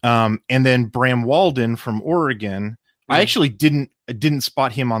 And then Bram Walden from Oregon. Mm-hmm. I actually didn't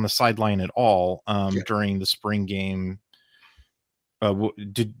spot him on the sideline at all during the spring game. Do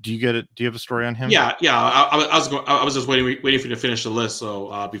you get it? Do you have a story on him? Yeah. I was just waiting for you to finish the list.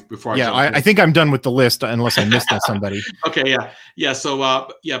 So before I think I'm done with the list unless I missed somebody. Okay. Yeah. So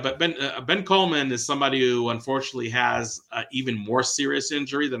but Ben Coleman is somebody who unfortunately has even more serious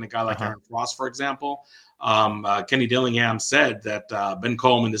injury than a guy like Aaron Frost, for example. Kenny Dillingham said that Ben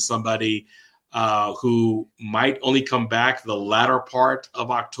Coleman is somebody who might only come back the latter part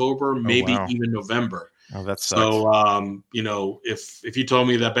of October, maybe even November. Oh, that's so. If you told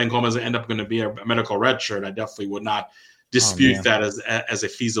me that Ben Coleman is end up going to be a medical red shirt, I definitely would not dispute that as a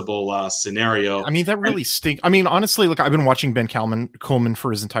feasible scenario. I mean, that really stinks. I mean, honestly, look, I've been watching Ben Coleman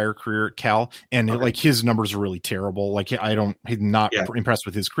for his entire career at Cal, and like his numbers are really terrible. Like I'm not impressed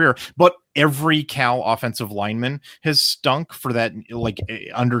with his career, but every Cal offensive lineman has stunk for that, like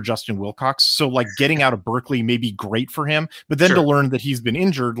under Justin Wilcox. So like getting out of Berkeley may be great for him, but then to learn that he's been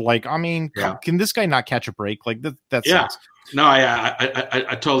injured, like, I mean, can this guy not catch a break? Like that sucks. No,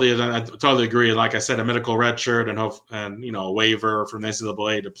 I totally agree. And like I said, a medical red shirt and a waiver from the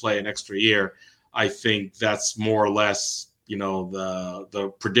NCAA to play an extra year. I think that's more or less,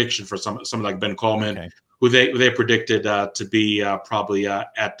 the prediction for somebody like Ben Coleman, who they predicted to be probably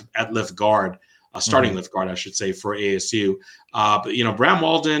at left guard, starting left guard, I should say, for ASU. But Bram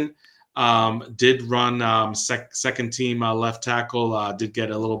Walden did run second team left tackle, did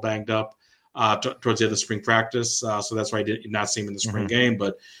get a little banged up towards the end of spring practice. So that's why I did not see him in the spring game,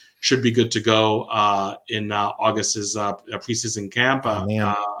 but should be good to go in August's preseason camp.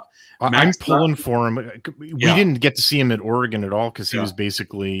 I'm pulling for him. We didn't get to see him at Oregon at all because he was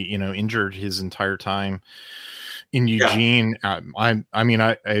basically, injured his entire time in Eugene.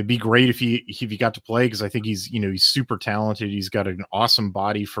 It'd be great if he got to play, because I think he's super talented. He's got an awesome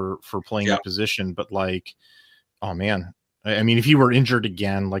body for playing that position. But like, oh man. I mean, if he were injured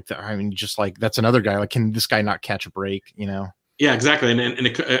again, that's another guy. Like, can this guy not catch a break? Yeah, exactly. And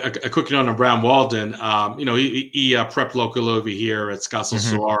a quick note on Bram Walden. He prepped local over here at Scottsdale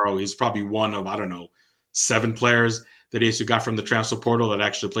Saguaro. He's probably one of 7 players that ASU got from the transfer portal that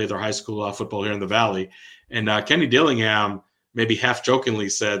actually played their high school football here in the Valley. And Kenny Dillingham maybe half jokingly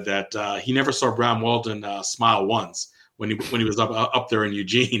said that he never saw Bram Walden smile once when he was up there in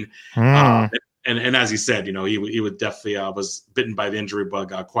Eugene. And as he said, he would definitely was bitten by the injury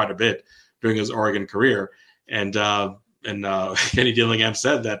bug quite a bit during his Oregon career. And Kenny Dillingham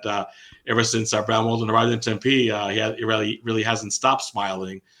said that ever since Bram Walden arrived in Tempe, he really hasn't stopped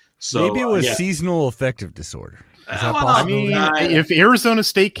smiling. So maybe it was seasonal affective disorder. Is that possible? I mean, if Arizona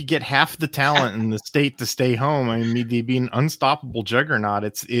State could get half the talent in the state to stay home, I mean, they'd be an unstoppable juggernaut.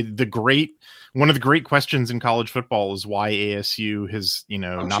 One of the great questions in college football is why ASU has,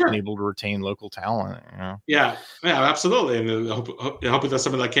 not been able to retain local talent. Yeah, absolutely. And I hope that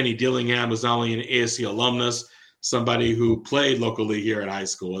somebody like Kenny Dillingham was not only an ASU alumnus, somebody who played locally here in high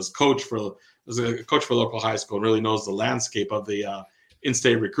school, as a coach for local high school, and really knows the landscape of the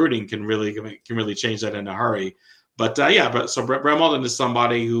in-state recruiting, can really change that in a hurry. But so Bram Walden is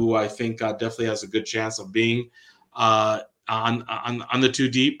somebody who I think definitely has a good chance of being on the 2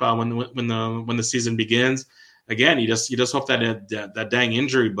 deep when the season begins. Again, you just hope that dang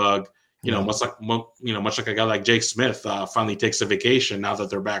injury bug, much like a guy like Jake Smith finally takes a vacation now that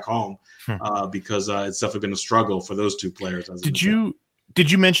they're back home, because it's definitely been a struggle for those 2 players. Did you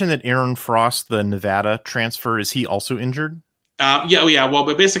mention that Aaron Frost, the Nevada transfer, is he also injured? Well,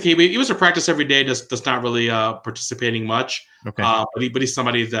 but basically he was at practice every day, just not really participating much. Okay. But he's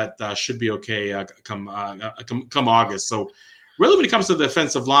somebody that should be okay come August. So really, when it comes to the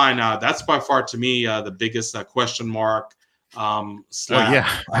defensive line, that's by far to me the biggest question mark. I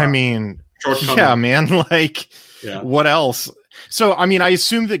mean, man. What else? So, I mean, I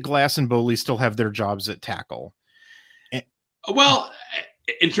assume that Glass and Bowley still have their jobs at tackle. Well,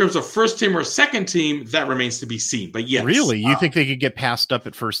 in terms of first team or second team, that remains to be seen. But yes, really, you think they could get passed up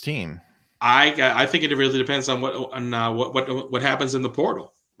at first team? I think it really depends on what happens in the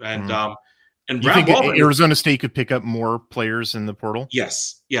portal. And and you think Arizona State could pick up more players in the portal?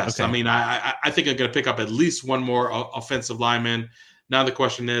 Yes. Okay. I mean, I think they're going to pick up at least one more offensive lineman. Now the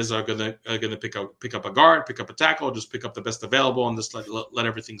question is, are going to pick up a guard, pick up a tackle, or just pick up the best available and just let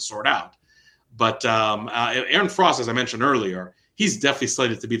everything sort out. But Aaron Frost, as I mentioned earlier, he's definitely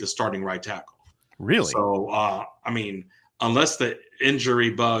slated to be the starting right tackle. Really? So, I mean, unless the injury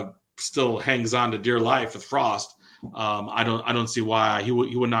bug still hangs on to dear life with Frost, I don't see why he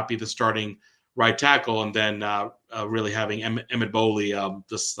would not be the starting right tackle, and then really having Emmett Bowley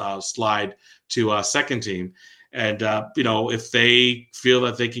just slide to second team. And if they feel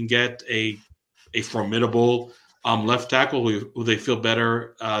that they can get a formidable left tackle who they feel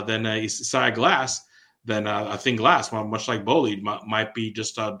better than Isaiah Glass, then I think Glass, much like Bowley, might be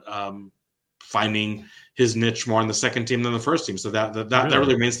just finding his niche more on the second team than the first team. So that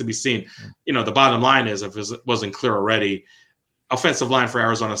really remains to be seen. The bottom line is, if it wasn't clear already, offensive line for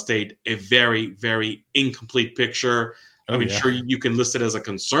Arizona State, a very, very incomplete picture. Sure, you can list it as a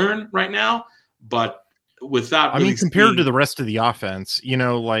concern right now, but without. I really mean, compared seeing, to the rest of the offense,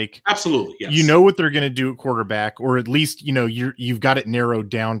 like absolutely, yes. you know what they're going to do at quarterback, or at least you've got it narrowed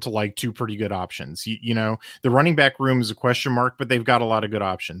down to like two pretty good options. The running back room is a question mark, but they've got a lot of good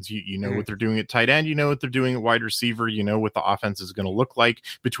options. You know what they're doing at tight end, you know what they're doing at wide receiver, you know what the offense is going to look like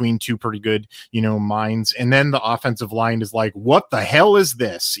between two pretty good minds, and then the offensive line is like, what the hell is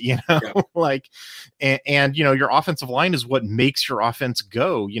this? Like, and your offensive line is what makes your offense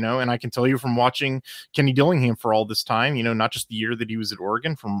go. And I can tell you from watching Kenny Dillingham for all this time, not just the year that he was at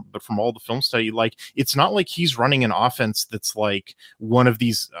Oregon, but from all the film study, like, it's not like he's running an offense that's like one of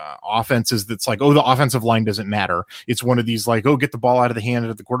these offenses that's like, oh, the offensive line doesn't matter. It's one of these like, oh, get the ball out of the hand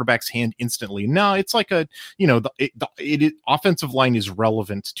of the quarterback's hand instantly. No, it's like the offensive line is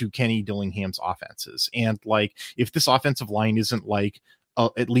relevant to Kenny Dillingham's offenses. And like, if this offensive line isn't like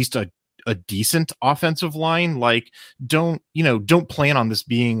at least a decent offensive line, like, don't plan on this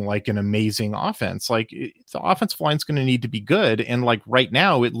being like an amazing offense. Like, the offensive line's going to need to be good. And like right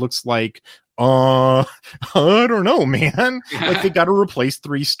now it looks like, I don't know, man. Like, they got to replace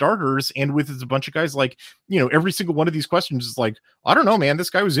 3 starters, and with a bunch of guys, like, every single one of these questions is like, I don't know, man.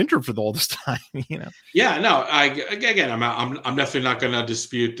 This guy was injured for all this time, Yeah, no. I'm definitely not going to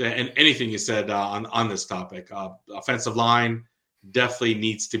dispute anything you said on this topic. Offensive line definitely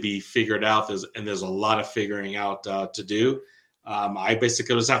needs to be figured out. There's a lot of figuring out to do. I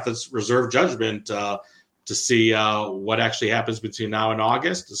basically just have to reserve judgment to see what actually happens between now and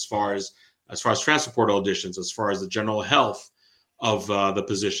August, as far as transfer portal additions, as far as the general health of the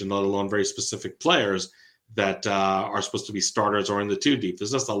position, let alone very specific players that are supposed to be starters or in the 2 deep.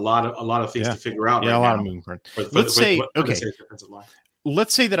 There's just a lot of things to figure out. Yeah, right a lot now of moving parts.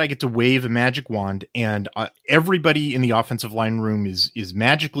 Let's say that I get to wave a magic wand, and everybody in the offensive line room is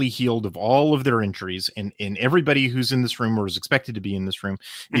magically healed of all of their injuries, and everybody who's in this room or is expected to be in this room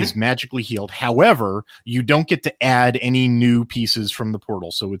is magically healed. However, you don't get to add any new pieces from the portal.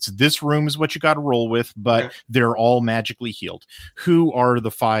 So it's this room is what you got to roll with, but they're all magically healed. Who are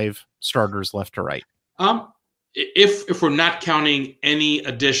the 5 starters left to right? If we're not counting any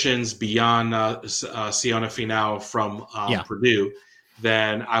additions beyond Siona Finau from Purdue,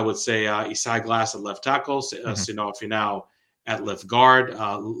 then I would say Isai Glass at left tackle, Siona Finau at left guard,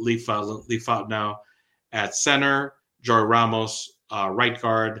 Leaf now at center, Joey Ramos right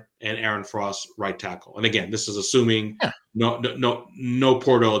guard, and Aaron Frost right tackle. And again, this is assuming no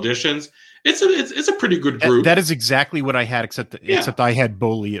portal additions. It's a pretty good group. That is exactly what I had, except I had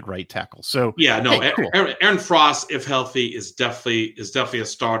Boley at right tackle. So cool. Aaron Frost, if healthy, is definitely a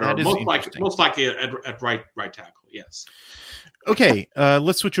starter. Most likely at right tackle. Yes. Okay,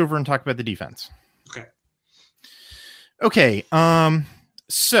 let's switch over and talk about the defense. Okay.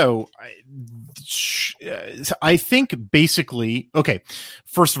 So I think basically,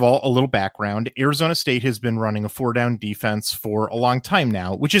 first of all, a little background. Arizona State has been running a 4-down defense for a long time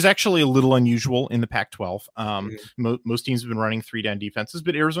now, which is actually a little unusual in the Pac-12. Most teams have been running 3-down defenses,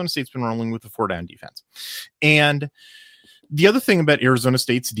 but Arizona State's been rolling with a 4-down defense. And the other thing about Arizona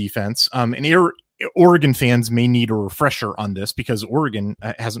State's defense, Oregon fans may need a refresher on this, because Oregon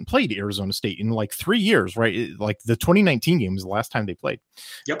hasn't played Arizona State in like 3 years, right? Like the 2019 game was the last time they played.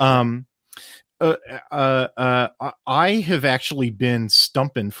 Yep. I have actually been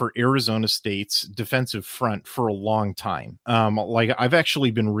stumping for Arizona State's defensive front for a long time. Like, I've actually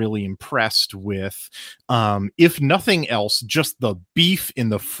been really impressed with, if nothing else, just the beef in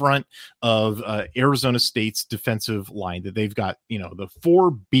the front of Arizona State's defensive line, that they've got, the 4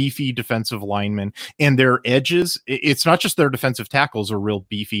 beefy defensive linemen, and their edges. It's not just their defensive tackles are real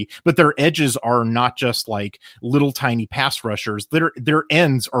beefy, but their edges are not just like little tiny pass rushers. Their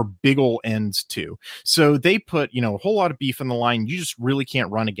ends are big ol' ends too. So they put, a whole lot of beef in the line. You just really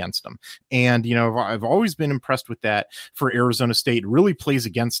can't run against them. And, I've always been impressed with that for Arizona State. It really plays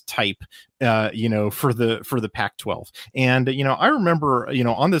against type, for the Pac-12. And, I remember,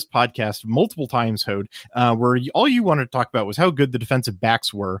 on this podcast multiple times, Hode, where all you wanted to talk about was how good the defensive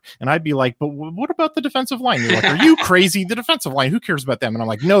backs were. And I'd be like, but what about the defensive line? You're like, are you crazy? The defensive line, who cares about them? And I'm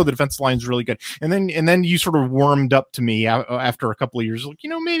like, no, the defensive line is really good. And then you sort of warmed up to me after a couple of years, like,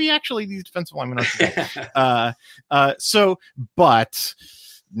 maybe actually these defensive linemen aren't good. But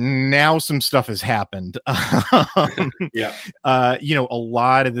now some stuff has happened. A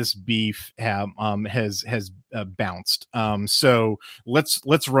lot of this beef has bounced. So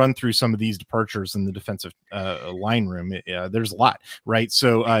let's run through some of these departures in the defensive line room. There's a lot, right?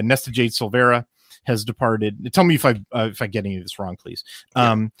 So Nesta Jade Silvera has departed. Tell me if I get any of this wrong, please.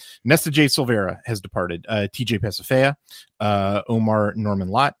 Nesta Jade Silvera has departed. TJ Pasifea, Omar Norman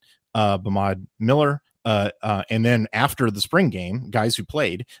Lott, Bamad Miller, And then after the spring game, guys who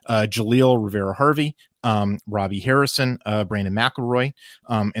played, Jaleel Rivera-Harvey, Robbie Harrison, Brandon McElroy,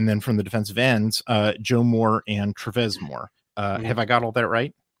 and then from the defensive ends, Joe Moore and Trevez Moore. Have I got all that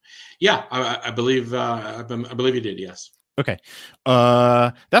right? Yeah, I believe you did. Yes. Okay.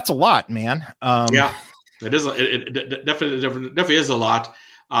 That's a lot, man. Yeah, it is. It definitely is a lot.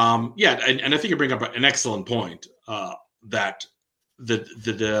 Yeah, and I think you bring up an excellent point, that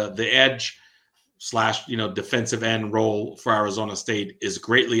the edge / defensive end role for Arizona State is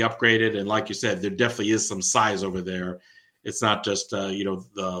greatly upgraded, and like you said, there definitely is some size over there. It's not just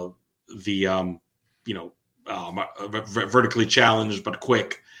vertically challenged but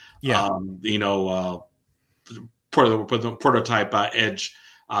quick. Yeah. Prototype edge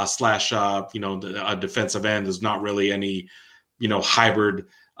 / a defensive end. There's not really any hybrid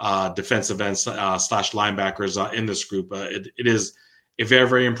defensive end / linebackers in this group. It is a very,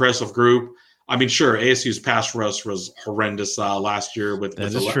 very impressive group. I mean, sure, ASU's pass rush was horrendous last year with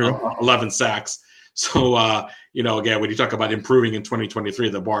 11 sacks. So, again, when you talk about improving in 2023,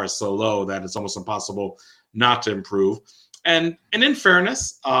 the bar is so low that it's almost impossible not to improve. And in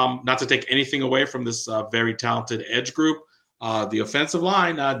fairness, not to take anything away from this very talented edge group, the offensive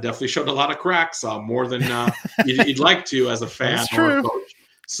line definitely showed a lot of cracks, more than you'd like to as a fan or a coach.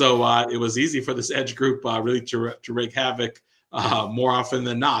 So it was easy for this edge group really to wreak havoc more often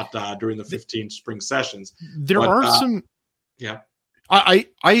than not during the 15 spring sessions. Yeah. I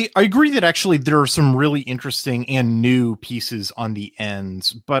agree that actually there are some really interesting and new pieces on the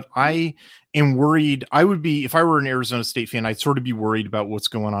ends, but I am worried. I would be, if I were an Arizona State fan, I'd sort of be worried about what's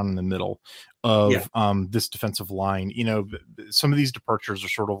going on in the middle of this defensive line. Some of these departures are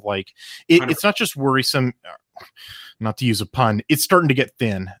sort of like, it's not just worrisome, not to use a pun, it's starting to get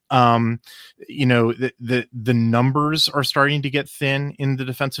thin. The numbers are starting to get thin in the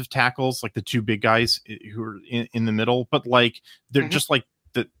defensive tackles, like the two big guys who are in the middle, but like they're just like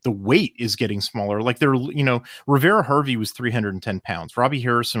the weight is getting smaller. Like Rivera-Harvey was 310 pounds. Robbie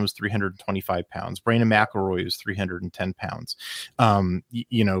Harrison was 325 pounds. Brandon McElroy was 310 pounds.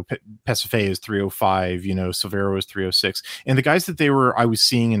 Pesafay is 305, Silvero is 306. And the guys that I was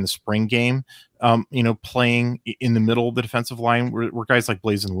seeing in the spring game, playing in the middle of the defensive line were guys like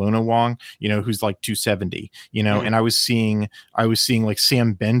Blazin Lonawong, who's like 270, and I was seeing like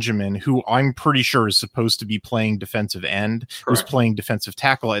Sam Benjamin, who I'm pretty sure is supposed to be playing defensive end, was playing defensive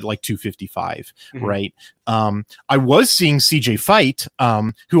tackle at like 255, right? I was seeing CJ Fight,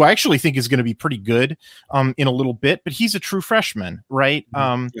 who I actually think is going to be pretty good in a little bit, but he's a true freshman, right?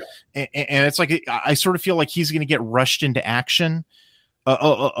 And it's like I sort of feel like he's going to get rushed into action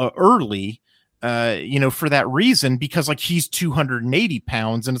early. For that reason, because like he's 280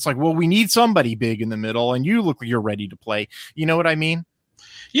 pounds and it's like, well, we need somebody big in the middle and you look like you're ready to play. You know what I mean?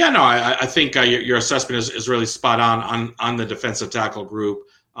 Yeah, no, I think your assessment is really spot on the defensive tackle group.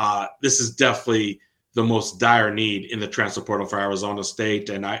 This is definitely the most dire need in the transfer portal for Arizona State.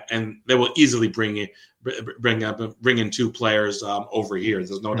 And they will easily bring in two players over here.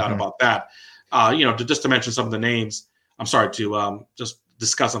 There's no doubt about that. To mention some of the names, I'm sorry to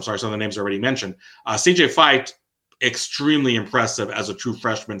discuss some of the names already mentioned. CJ Fight, extremely impressive as a true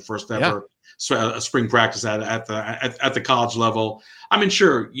freshman, first ever spring practice at the college level. I mean,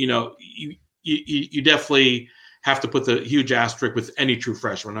 sure, you definitely have to put the huge asterisk with any true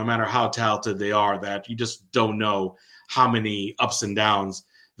freshman, no matter how talented they are, that you just don't know how many ups and downs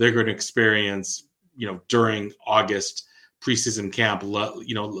they're going to experience, during August preseason camp,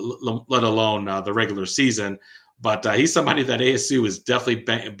 let alone the regular season. But he's somebody that ASU is definitely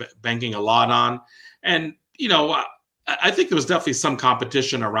banking a lot on. And, I think there was definitely some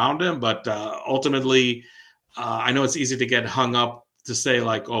competition around him. But ultimately, I know it's easy to get hung up to say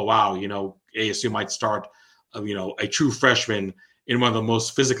like, oh, wow, ASU might start, a true freshman in one of the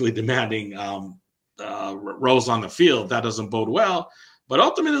most physically demanding roles on the field. That doesn't bode well. But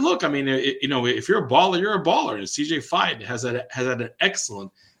ultimately, look, I mean, if you're a baller, you're a baller. And CJ Fight has had an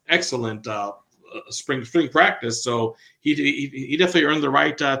excellent spring practice, so he definitely earned the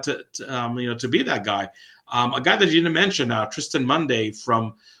right to be that guy. A guy that you didn't mention, Tristan Monday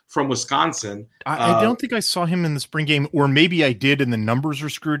from Wisconsin. I don't think I saw him in the spring game, or maybe I did, and the numbers are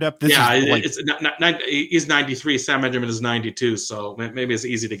screwed up. He's 93. Sam Benjamin is 92, so maybe it's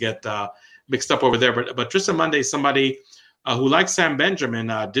easy to get mixed up over there. But Tristan Monday is somebody who, like Sam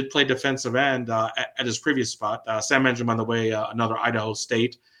Benjamin, did play defensive end at his previous spot. Sam Benjamin, on the way, another Idaho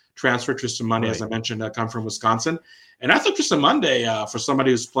State transfer. Tristan Monday, as I mentioned, come from Wisconsin. And I thought Tristan Monday, for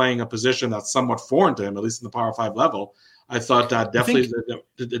somebody who's playing a position that's somewhat foreign to him, at least in the Power 5 level, I thought definitely.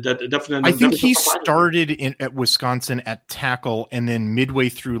 I think he started at Wisconsin at tackle, and then midway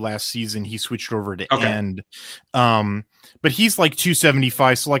through last season he switched over to end. But he's like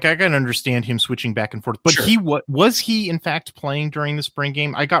 275, so like I can understand him switching back and forth. But sure. Was he in fact playing during the spring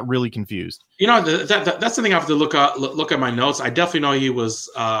game? I got really confused. That's the thing I have to look at my notes. I definitely know he was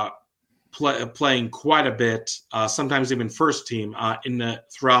playing quite a bit, sometimes even first team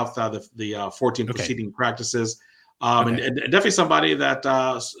throughout the 14 preceding practices. And definitely somebody that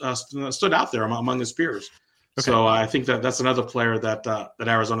stood out there among his peers. Okay. So I think that's another player that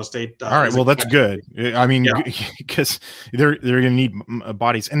Arizona State. All right, well that's good. I mean, because they're going to need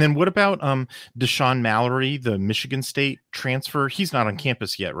bodies. And then what about Deshaun Mallory, the Michigan State transfer? He's not on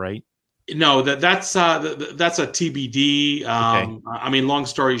campus yet, right? No, that's a TBD. I mean, long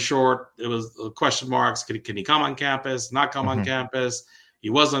story short, it was question marks. Can he come on campus? Not come on campus? He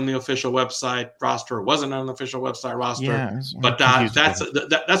was on the official website roster. Wasn't on the official website roster. Yeah, but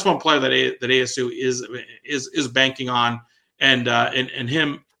that's one player that ASU is banking on, and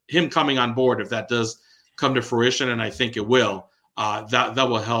him coming on board, if that does come to fruition, and I think it will. That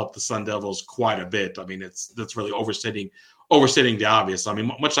will help the Sun Devils quite a bit. I mean, that's really overstating the obvious. I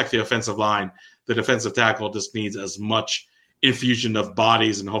mean, much like the offensive line, the defensive tackle just needs as much infusion of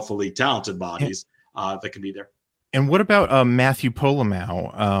bodies and hopefully talented bodies that can be there. And what about Matthew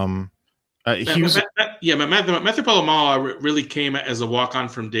Polomau? Matthew Polomau really came as a walk-on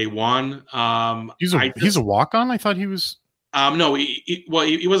from day one. He's a walk-on? I thought he was. No,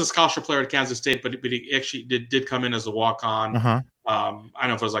 he was a scholarship player at Kansas State, but he actually did come in as a walk-on. I don't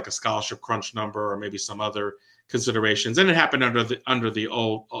know if it was like a scholarship crunch number or maybe some other considerations, and it happened under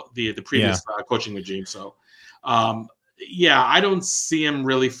the previous coaching regime. So, I don't see him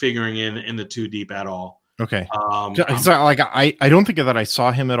really figuring in the two deep at all. Okay. So like I don't think that I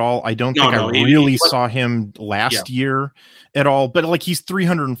saw him at all. I don't think I really saw him last year at all. But like he's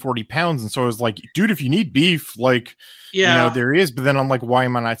 340 pounds, and so I was like, dude, if you need beef, like there is. But then I'm like, why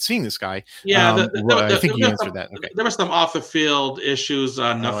am I not seeing this guy? Yeah, I think you answered that. Okay. There were some off the field issues.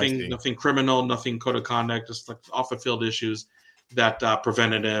 Nothing criminal, nothing code of conduct, just like off the field issues that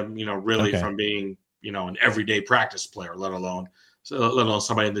prevented him, really from being, an everyday practice player, let alone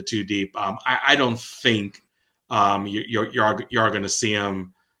somebody in the two deep. I don't think you're going to see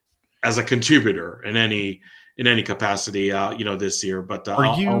him as a contributor in any capacity, this year. But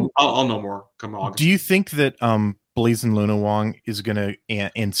I'll know more come August. Do you think that Blazin Lunawong is going to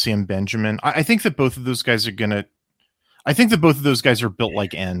and Sam Benjamin? I think that both of those guys are going to. I think that both of those guys are built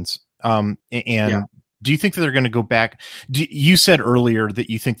like ends. Do you think that they're going to go back? You said earlier that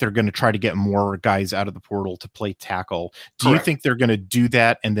you think they're going to try to get more guys out of the portal to play tackle. Do you think they're going to do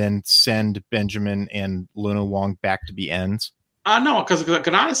that and then send Benjamin and Lunawong back to be ends? No, because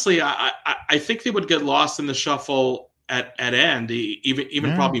honestly, I think they would get lost in the shuffle at end,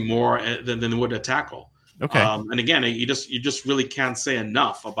 even probably more than they would at tackle. Okay. And again, you just really can't say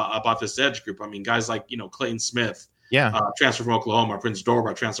enough about this edge group. I mean, guys like Clayton Smith, transfer from Oklahoma, Prince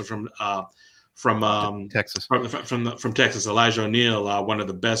Dorba, transfer from Texas, from Texas, Elijah O'Neal, one of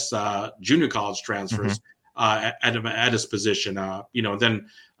the best junior college transfers at his position. Then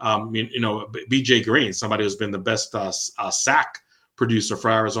BJ Green, somebody who's been the best sack producer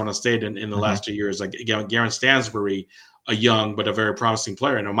for Arizona State in the last 2 years. Like Garen Stansbury, a young but a very promising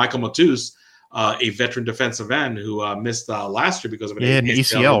player. Michael Matus, a veteran defensive end who missed last year because of an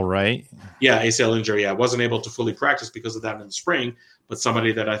ACL, right? Yeah, ACL injury. Wasn't able to fully practice because of that in the spring. But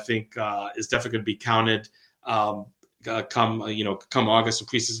somebody that I think is definitely going to be counted come August in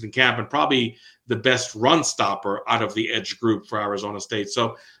preseason camp, and probably the best run stopper out of the edge group for Arizona State.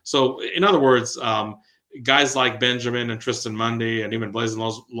 So in other words, guys like Benjamin and Tristan Monday and even Blazin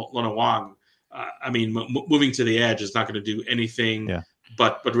Lunawong, moving to the edge is not going to do anything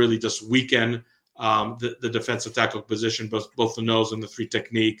but really just weaken the defensive tackle position, both the nose and the three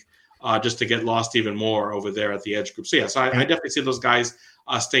technique. Just to get lost even more over there at the edge group. So I definitely see those guys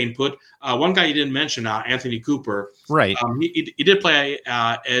staying put. One guy you didn't mention, Anthony Cooper. Right. He did play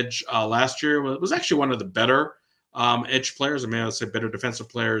edge last year. It was actually one of the better edge players. I would say better defensive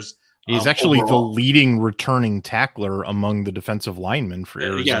players. He's actually overall the leading returning tackler among the defensive linemen for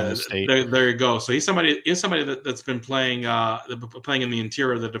Arizona State. There you go. So he's somebody that's been playing in the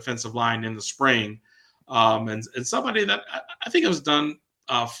interior of the defensive line in the spring, and somebody that I think has done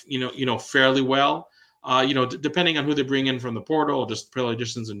fairly well. Depending on who they bring in from the portal, just player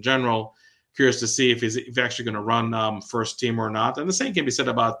additions in general. Curious to see if he's actually going to run first team or not. And the same can be said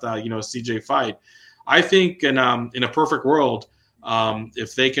about CJ Fight. I think in a perfect world,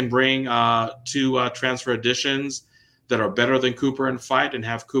 if they can bring two transfer additions that are better than Cooper and Fight, and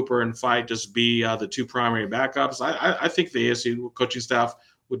have Cooper and Fight just be the two primary backups. I think the ASU coaching staff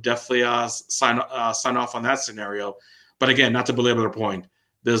would definitely sign off on that scenario. But again, not to belabor the point,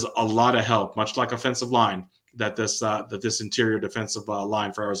 there's a lot of help, much like offensive line, that this interior defensive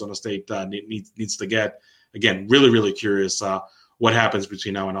line for Arizona State needs to get. Again, really, really curious what happens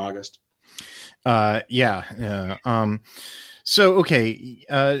between now and August. So, okay,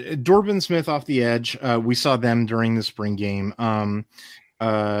 Dorbin Smith off the edge. We saw them during the spring game.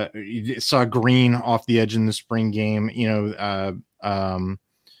 Saw Green off the edge in the spring game.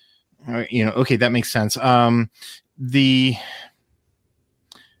 Okay, that makes sense. I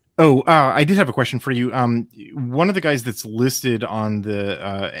did have a question for you. One of the guys that's listed on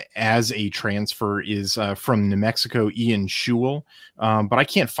the as a transfer is from New Mexico, Ian Schewel, but I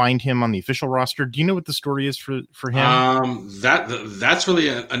can't find him on the official roster. Do you know what the story is for him? That's really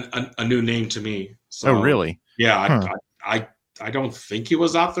a new name to me. So, oh, really? Yeah, I don't think he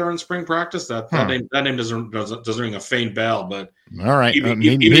was out there in spring practice. That name doesn't ring a faint bell. But all right,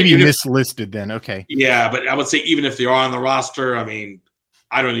 maybe mislisted then. Okay. Yeah, but I would say even if they are on the roster, I mean,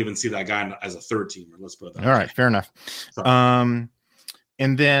 I don't even see that guy as a third teamer. Let's put it that way. All right, fair enough. So.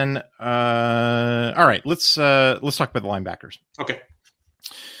 And then, all right, let's talk about the linebackers. Okay.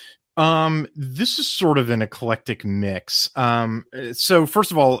 This is sort of an eclectic mix. So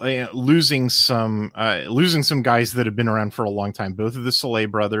first of all, losing some guys that have been around for a long time, both of the Soleil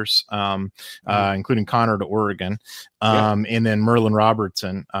brothers, including Connor to Oregon, and then Merlin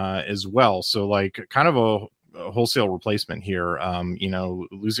Robertson, as well. So like kind of a wholesale replacement here,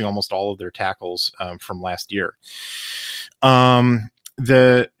 losing almost all of their tackles, from last year.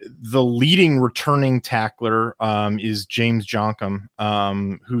 The leading returning tackler is James Joncom,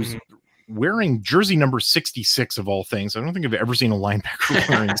 who's wearing jersey number 66 of all things. I don't think I've ever seen a linebacker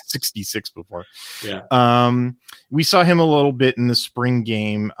wearing 66 before. Yeah. We saw him a little bit in the spring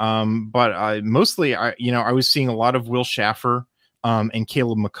game, but I was seeing a lot of Will Schaffer and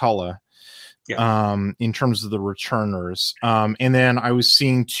Caleb McCullough. In terms of the returners. And then I was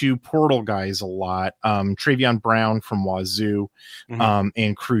seeing two portal guys a lot, Travion Brown from Wazoo,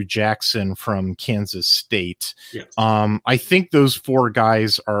 and Crew Jackson from Kansas State. Yes. I think those four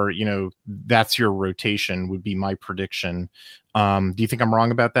guys are, that's your rotation would be my prediction. Do you think I'm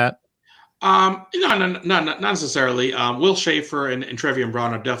wrong about that? No, not necessarily. Will Schaefer and Travion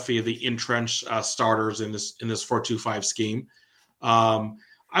Brown are definitely the entrenched starters in this 4-2-5 scheme.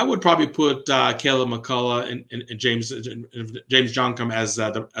 I would probably put Caleb McCullough and James Joncom as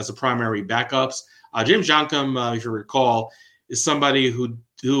the primary backups. James Joncom, if you recall, is somebody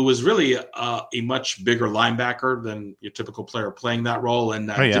who was really a much bigger linebacker than your typical player playing that role, and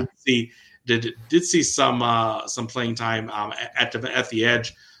did see some playing time at the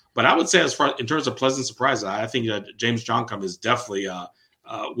edge. But I would say, as far in terms of pleasant surprises, I think James Joncom is definitely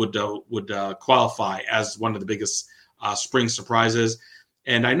would qualify as one of the biggest spring surprises.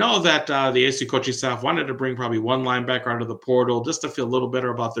 And I know that the ASU coaching staff wanted to bring probably one linebacker out of the portal just to feel a little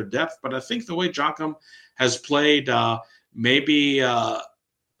better about their depth. But I think the way Joncom has played, maybe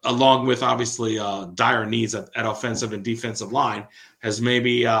along with obviously dire needs at offensive and defensive line, has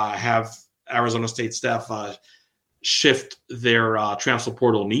maybe have Arizona State staff shift their transfer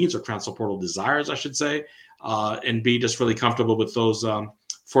portal needs, or transfer portal desires, I should say, and be just really comfortable with those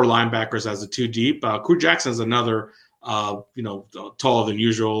four linebackers as a two deep. Crew Jackson is another taller than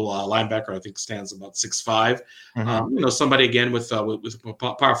usual linebacker. I think stands about 6'5". Somebody again with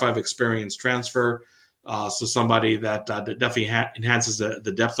Power 5 experience transfer. So somebody that definitely enhances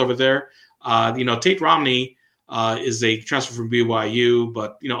the depth over there. Tate Romney is a transfer from BYU,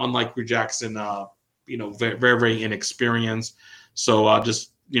 but unlike Crew Jackson, very, very inexperienced. So I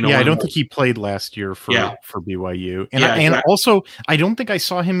don't think he played last year for BYU. And also, I don't think I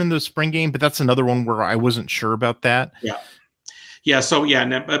saw him in the spring game, but that's another one where I wasn't sure about that.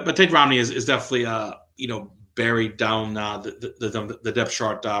 But Tate Romney is definitely buried down the depth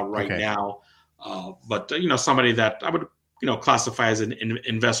chart right now. But somebody that I would classify as an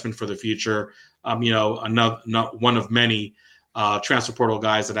investment for the future. Not one of many transfer portal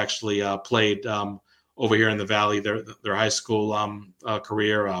guys that actually played over here in the Valley, their high school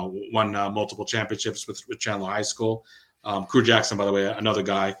career, won multiple championships with Chandler High School. Crew Jackson, by the way, another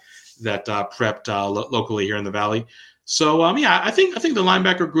guy that prepped locally here in the Valley. So I think the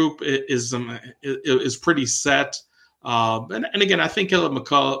linebacker group is pretty set. And again, I think Caleb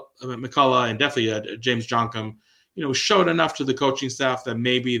McCullough and definitely James Joncom, showed enough to the coaching staff that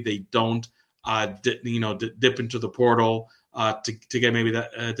maybe they don't dip into the portal. To get maybe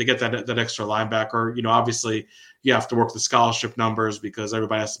that extra linebacker. Obviously you have to work the scholarship numbers because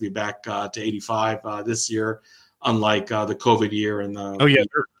everybody has to be back to 85 this year. unlike the COVID year and the. Oh yeah,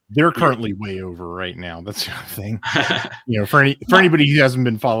 they're currently way over right now. That's the other thing. For anybody who hasn't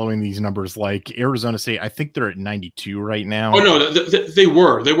been following these numbers, like Arizona State, I think they're at 92 right now. Oh no, they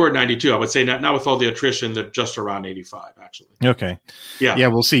were at 92. I would say now with all the attrition, they're just around 85 actually. Okay, yeah,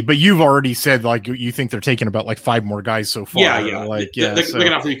 we'll see. But you've already said like you think they're taking about like 5 more guys so far. Yeah. They're gonna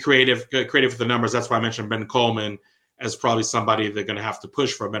have to be creative with the numbers. That's why I mentioned Ben Coleman as probably somebody they're gonna have to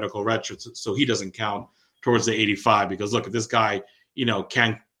push for a medical redshirt so he doesn't count towards the 85. Because look, if this guy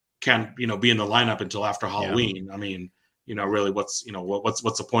can't be in the lineup until after Halloween. Yeah. I mean, really, what's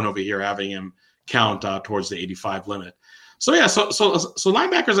the point over here having him count towards the 85 limit? So yeah, so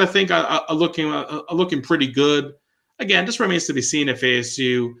linebackers I think are looking pretty good. Again, just remains to be seen if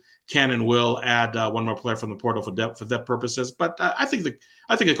ASU can and will add one more player from the portal for depth purposes. But I think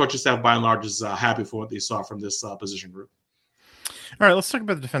the coaching staff by and large is happy for what they saw from this position group. All right, let's talk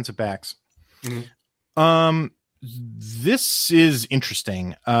about the defensive backs. Mm-hmm. This is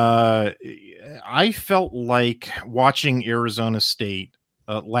interesting. I felt like watching Arizona State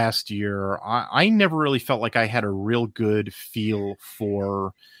last year. I never really felt like I had a real good feel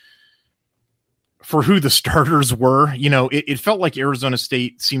for who the starters were. It felt like Arizona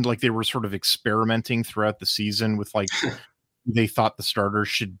State seemed like they were sort of experimenting throughout the season with like who they thought the starters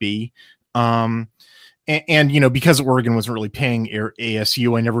should be. And because Oregon wasn't really paying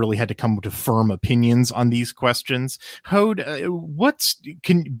ASU, I never really had to come to firm opinions on these questions. Hode,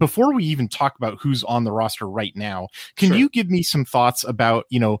 before we even talk about who's on the roster right now, can you give me some thoughts about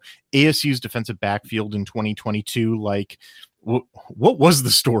ASU's defensive backfield in 2022? Like, what was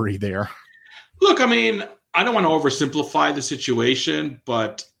the story there? Look, I mean, I don't want to oversimplify the situation,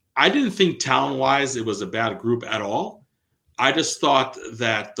 but I didn't think talent-wise it was a bad group at all. I just thought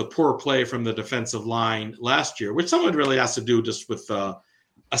that the poor play from the defensive line last year, which some of it really has to do just with a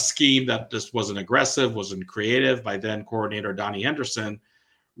scheme that just wasn't aggressive, wasn't creative by then coordinator Donnie Henderson,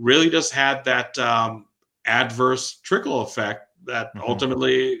 really just had that adverse trickle effect that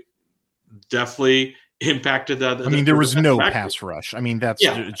ultimately definitely impacted there was no pass rush. I mean, that's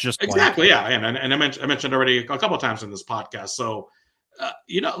just exactly. Yeah. And I mentioned already a couple of times in this podcast. So,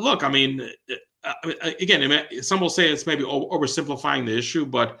 look, I mean, again, some will say it's maybe oversimplifying the issue,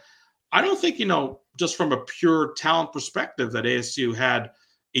 but I don't think, just from a pure talent perspective that ASU had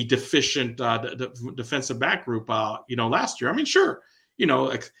a deficient defensive back group, last year. I mean, sure,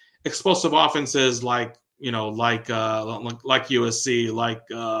 explosive offenses like USC, like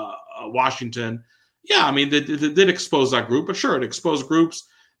Washington. Yeah, I mean, they did expose that group, but sure, it exposed groups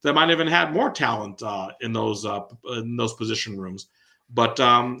that might even had more talent in those position rooms. But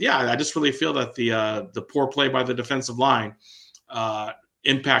I just really feel that the poor play by the defensive line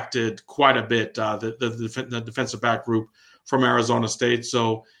impacted quite a bit the defensive back group from Arizona State.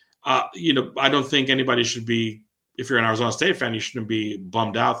 So I don't think anybody should be, if you're an Arizona State fan, you shouldn't be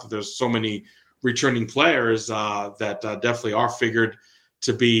bummed out that there's so many returning players that definitely are figured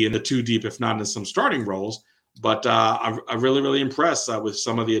to be in the 2 deep, if not in some starting roles. But I'm really, really impressed with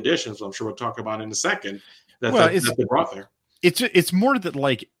some of the additions. I'm sure we'll talk about in a second that they brought there. It's more that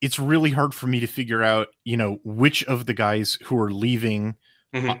like it's really hard for me to figure out, which of the guys who are leaving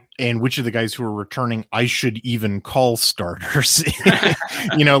and which of the guys who are returning I should even call starters.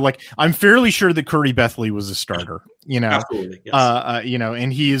 Like I'm fairly sure that Curry Bethley was a starter. Absolutely, yes.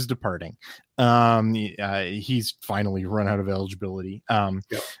 And he is departing. He's finally run out of eligibility. But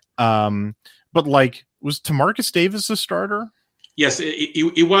like, was Tamarcus Davis a starter? Yes,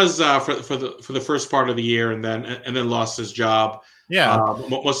 he was for the first part of the year, and then lost his job. Yeah,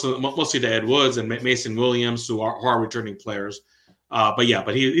 mostly to Ed Woods and Mason Williams, who are returning players. But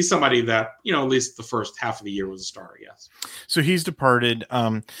he's somebody that at least the first half of the year was a starter. Yes. So he's departed.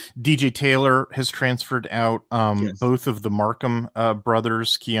 DJ Taylor has transferred out. Yes. Both of the Markham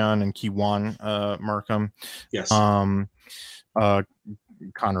brothers, Keon and Kewan Markham. Yes.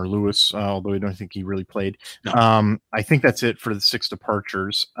 Connor Lewis, although I don't think he really played. No. I think that's it for the 6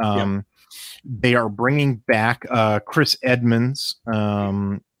 departures. They are bringing back Chris Edmonds,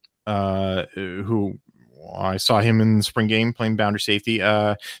 who I saw him in the spring game playing boundary safety.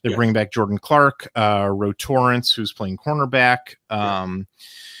 They're bringing back Jordan Clark, Ro Torrance, who's playing cornerback.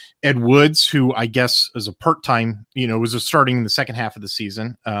 Ed Woods, who I guess is a part-time, was starting in the second half of the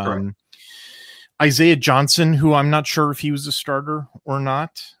season. Isaiah Johnson, who I'm not sure if he was a starter or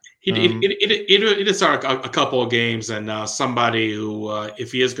not. He did start a couple of games, and somebody who,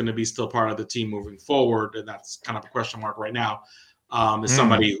 if he is going to be still part of the team moving forward, and that's kind of a question mark right now, is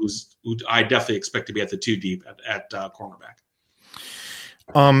somebody who I definitely expect to be at the 2 deep at cornerback.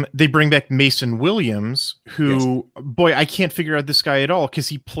 They bring back Mason Williams, who, boy, I can't figure out this guy at all because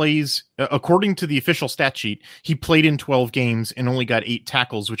he plays, according to the official stat sheet, he played in 12 games and only got 8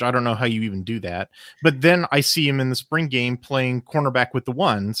 tackles, which I don't know how you even do that. But then I see him in the spring game playing cornerback with the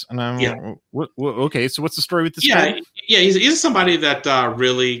ones, and I'm okay. So what's the story with this guy? Yeah, he's somebody that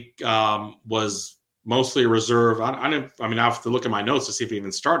really was mostly a reserve. I mean, I have to look at my notes to see if he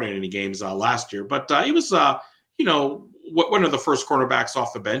even started any games last year, but he was, one of the first cornerbacks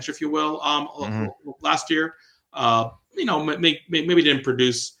off the bench, if you will, last year. Maybe didn't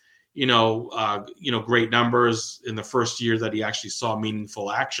produce, great numbers in the first year that he actually saw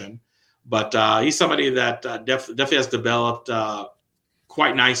meaningful action. But he's somebody that definitely has developed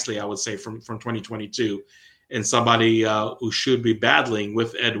quite nicely, I would say, from 2022, and somebody who should be battling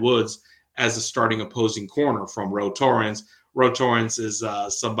with Ed Woods as a starting opposing corner from Ro Torrence. Ro Torrence is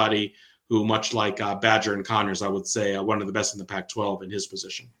somebody who, much like Badger and Connors, I would say one of the best in the Pac-12 in his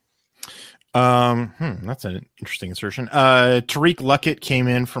position. That's an interesting insertion. Tariq Luckett came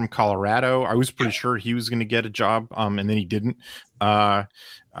in from Colorado. I was pretty sure he was going to get a job, and then he didn't. What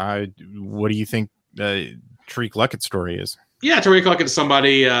do you think Tariq Luckett's story is? Yeah, Tariq Luckett is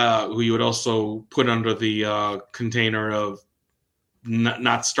somebody who you would also put under the container of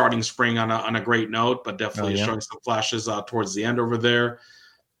not starting spring on a great note, but definitely showing some flashes towards the end over there.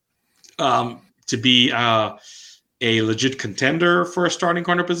 To be a legit contender for a starting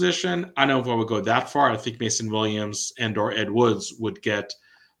corner position, I don't know if I would go that far. I think Mason Williams and or Ed Woods would get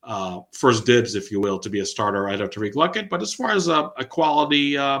first dibs, if you will, to be a starter ahead of Tariq Luckett. But as far as a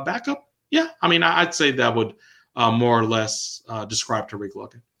quality backup, I'd say that would more or less describe Tariq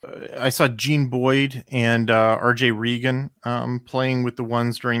Luckett. I saw Gene Boyd and RJ Regan playing with the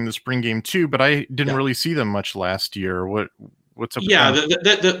ones during the spring game too, but I didn't really see them much last year. What's up? Yeah,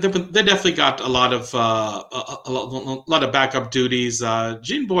 they definitely got a lot of backup duties.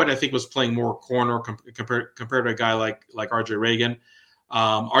 Gene Boyd, I think, was playing more corner compared to a guy like RJ Regan.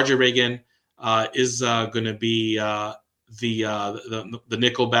 RJ Regan is going to be the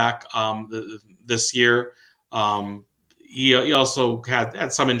nickel back this year. He also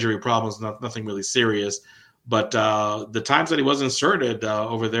had some injury problems, nothing really serious. But the times that he was inserted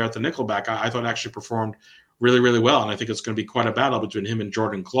over there at the nickelback, I thought actually performed really, really well. And I think it's going to be quite a battle between him and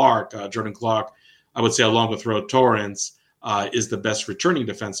Jordan Clark. Jordan Clark, I would say, along with Ro Torrence, is the best returning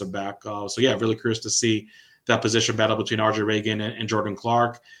defensive back. Really curious to see that position battle between RJ Regan and Jordan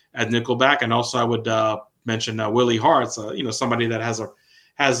Clark at nickelback. And also I would mention Willie Hartz, somebody that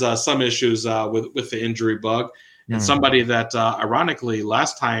has some issues with the injury bug. And somebody that, ironically,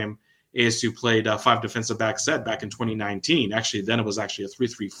 last time ASU played 5 defensive back set back in 2019. Actually, then it was actually a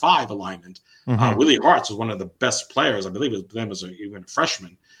 3-3-5 alignment. Willie Hartz was one of the best players. I believe then was even a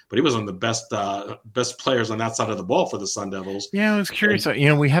freshman, but he was one of the best players on that side of the ball for the Sun Devils. Yeah, I was curious.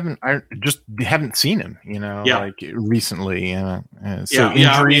 I just haven't seen him. Like recently.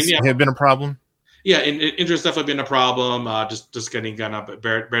 Injuries have been a problem. Yeah, injuries definitely been a problem. Just getting kind of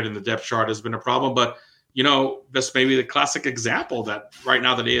buried in the depth chart has been a problem, but. That's maybe the classic example that right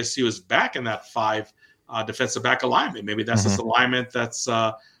now that ASU is back in that 5 defensive back alignment. Maybe that's this alignment that's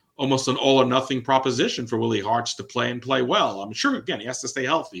almost an all or nothing proposition for Willie Hartz to play and play well. I'm sure, again, he has to stay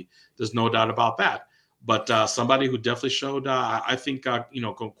healthy. There's no doubt about that. But somebody who definitely showed, I think,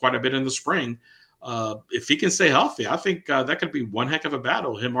 quite a bit in the spring. If he can stay healthy, I think that could be one heck of a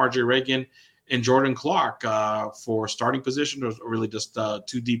battle. Him, RJ Regan, and Jordan Clark for starting position, or really just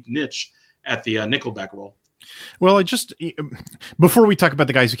too deep niche at the nickelback role. Well, before we talk about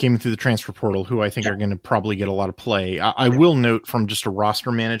the guys who came in through the transfer portal, who I think are going to probably get a lot of play, I will note from just a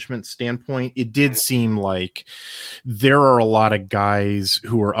roster management standpoint, it did seem like there are a lot of guys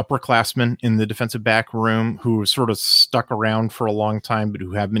who are upperclassmen in the defensive back room who sort of stuck around for a long time, but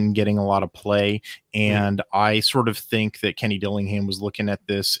who have been getting a lot of play. And I sort of think that Kenny Dillingham was looking at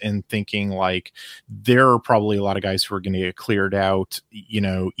this and thinking like, there are probably a lot of guys who are going to get cleared out,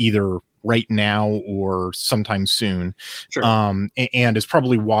 either right now or sometime soon. Sure. And it's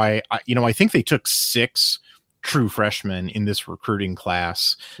probably why I think they took 6 true freshmen in this recruiting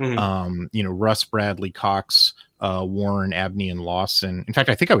class. Russ, Bradley, Cox, Warren, Abney, and Lawson. In fact,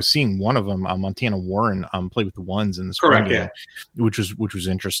 I think I was seeing one of them, Montana Warren, play with the ones in the spring game, which was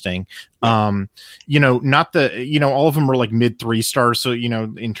interesting. Not all of them were like mid 3-stars. So,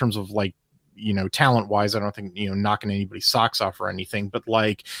 in terms of like, talent wise, I don't think, knocking anybody's socks off or anything, but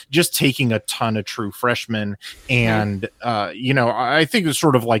like just taking a ton of true freshmen. And, I think it's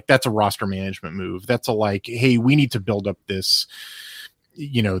sort of like, that's a roster management move. That's a like, hey, we need to build up this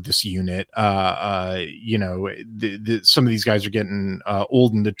this unit. Some of these guys are getting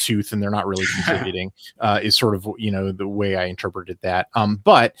old in the tooth and they're not really contributing, is sort of, the way I interpreted that.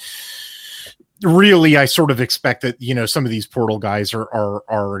 But really, I sort of expect that, some of these portal guys are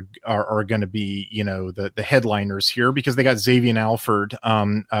going to be, the headliners here, because they got Xavier Alford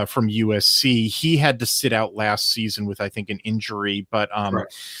from USC. He had to sit out last season with, I think, an injury, but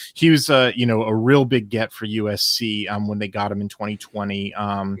he was, a real big get for USC when they got him in 2020.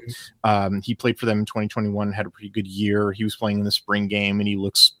 He played for them in 2021, had a pretty good year. He was playing in the spring game, and he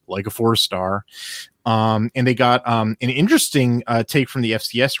looks like a 4-star. And they got an interesting take from the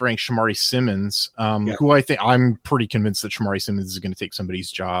FCS ranked Shamari Simmons, who I'm pretty convinced that Shamari Simmons is going to take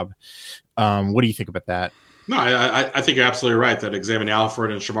somebody's job. What do you think about that? No, I think you're absolutely right that Xavier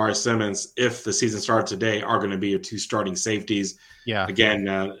Alford and Shamari Simmons, if the season started today, are going to be your two starting safeties. Yeah. Again,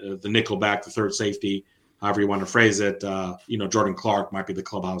 the nickel back, the third safety, however you want to phrase it. Jordan Clark might be the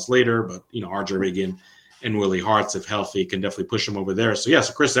clubhouse leader, but RJ Reagan and Willie Hartz, if healthy, can definitely push him over there. So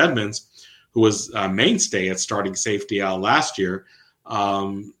so Chris Edmonds, who was a mainstay at starting safety last year.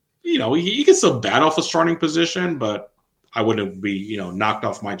 He can still battle for starting position, but I wouldn't be, knocked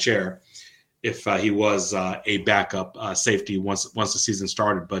off my chair if he was a backup safety once the season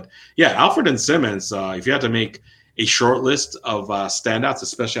started. But Alford and Simmons, if you had to make a short list of standouts,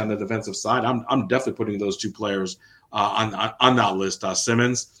 especially on the defensive side, I'm definitely putting those two players on that list.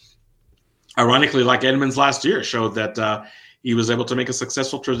 Simmons, ironically, like Edmonds last year, showed that he was able to make a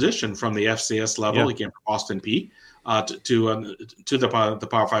successful transition from the FCS level. Yeah. He came from Austin Peay to the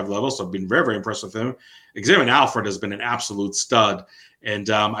Power 5 level. So I've been very, very impressed with him. Xavier Alford has been an absolute stud. And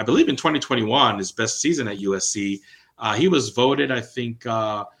I believe in 2021, his best season at USC, he was voted, I think,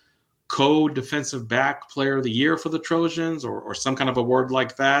 co-defensive back player of the year for the Trojans or some kind of award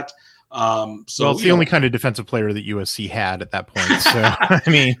like that. It's the only kind of defensive player that USC had at that point. So, I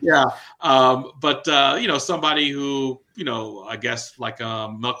mean, somebody who, I guess like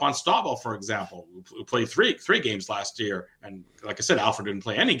Melquan Stabile, for example, who played three games last year. And like I said, Alfred didn't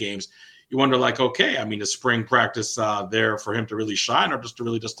play any games. You wonder, like, okay, I mean, is spring practice there for him to really shine, or just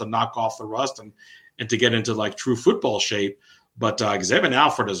to knock off the rust and to get into like true football shape? But Xavier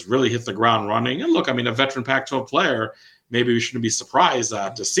Alford has really hit the ground running. And look, I mean, a veteran Pac-12 player, maybe we shouldn't be surprised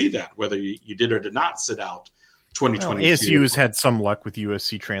to see that, whether you did or did not sit out 2022. Well, ASU has had some luck with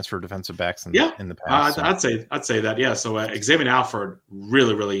USC transfer defensive backs in the past. I'd say that. Yeah. So Xavier Alford,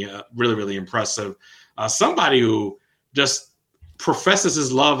 really impressive. Somebody who just professes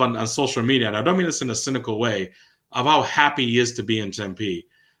his love on social media, and I don't mean this in a cynical way, of how happy he is to be in Tempe.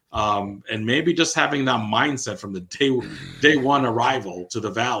 And maybe just having that mindset from the day one arrival to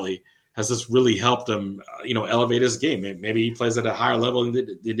the Valley has just really helped him, elevate his game. Maybe he plays at a higher level than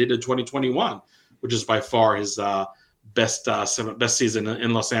they did in 2021, which is by far his best season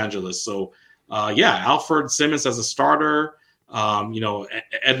in Los Angeles. So, Alford, Simmons as a starter,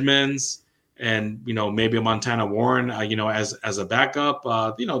 Edmonds, and maybe a Montana Warren, as a backup.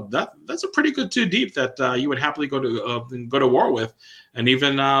 That's a pretty good two deep that you would happily go to war with, and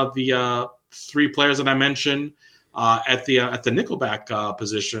even the three players that I mentioned. At the nickelback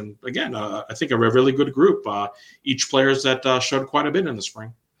position, again, I think a really good group. Each players that showed quite a bit in the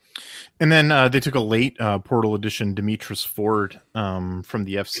spring. And then they took a late portal addition, Demetrius Ford, from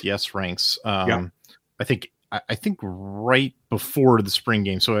the FCS ranks. I think right before the spring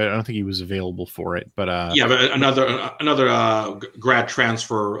game, so I don't think he was available for it. But but another grad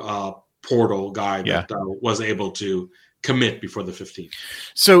transfer portal guy that was able to commit before the 15th.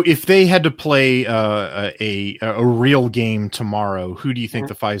 So if they had to play a real game tomorrow, who do you think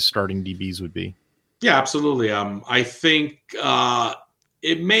the 5 starting DBs would be? Yeah, absolutely. I think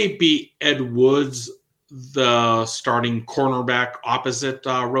it may be Ed Woods, the starting cornerback opposite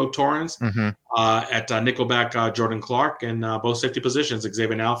Ro Torrens, at nickelback Jordan Clark, and both safety positions,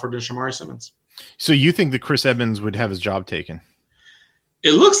 Xavier Alford and Shamari Simmons. So you think that Chris Edmonds would have his job taken?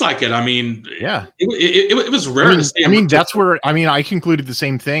 It looks like it. I mean, it was rare to see. I mean, that's where I concluded the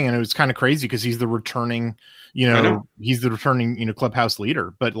same thing, and it was kind of crazy because he's the returning, clubhouse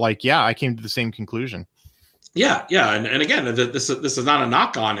leader. But I came to the same conclusion. Yeah, and again, this is not a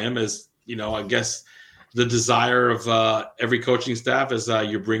knock on him. As I guess the desire of every coaching staff is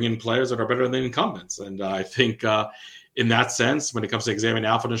you bring in players that are better than incumbents, and I think. In that sense, when it comes to Xavier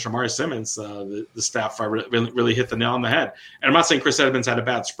Alford and Shamari Simmons, the staff really hit the nail on the head. And I'm not saying Chris Edmonds had a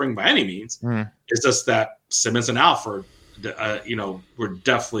bad spring by any means. It's just that Simmons and Alford, were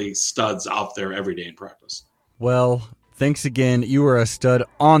definitely studs out there every day in practice. Well, thanks again. You were a stud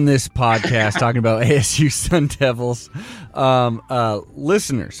on this podcast talking about ASU Sun Devils.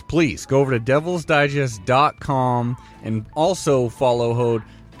 Listeners, please go over to devilsdigest.com and also follow Hode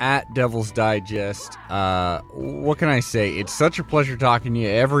at Devil's Digest. What can I say? It's such a pleasure talking to you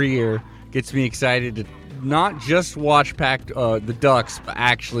every year. Gets me excited to not just watch the Ducks, but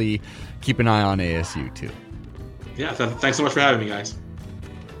actually keep an eye on ASU too. Yeah, thanks so much for having me, guys.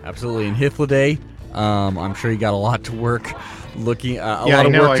 Absolutely. And Hithliday, I'm sure you got a lot to work, work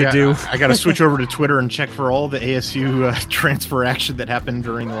to do. I got to switch over to Twitter and check for all the ASU transfer action that happened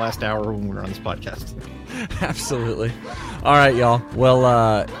during the last hour when we were on this podcast. Absolutely. All right, y'all.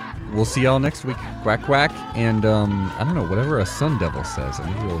 Well, we'll see y'all next week. Quack, quack. And I don't know, whatever a Sun Devil says. I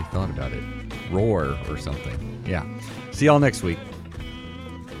never really thought about it. Roar or something. Yeah. See y'all next week.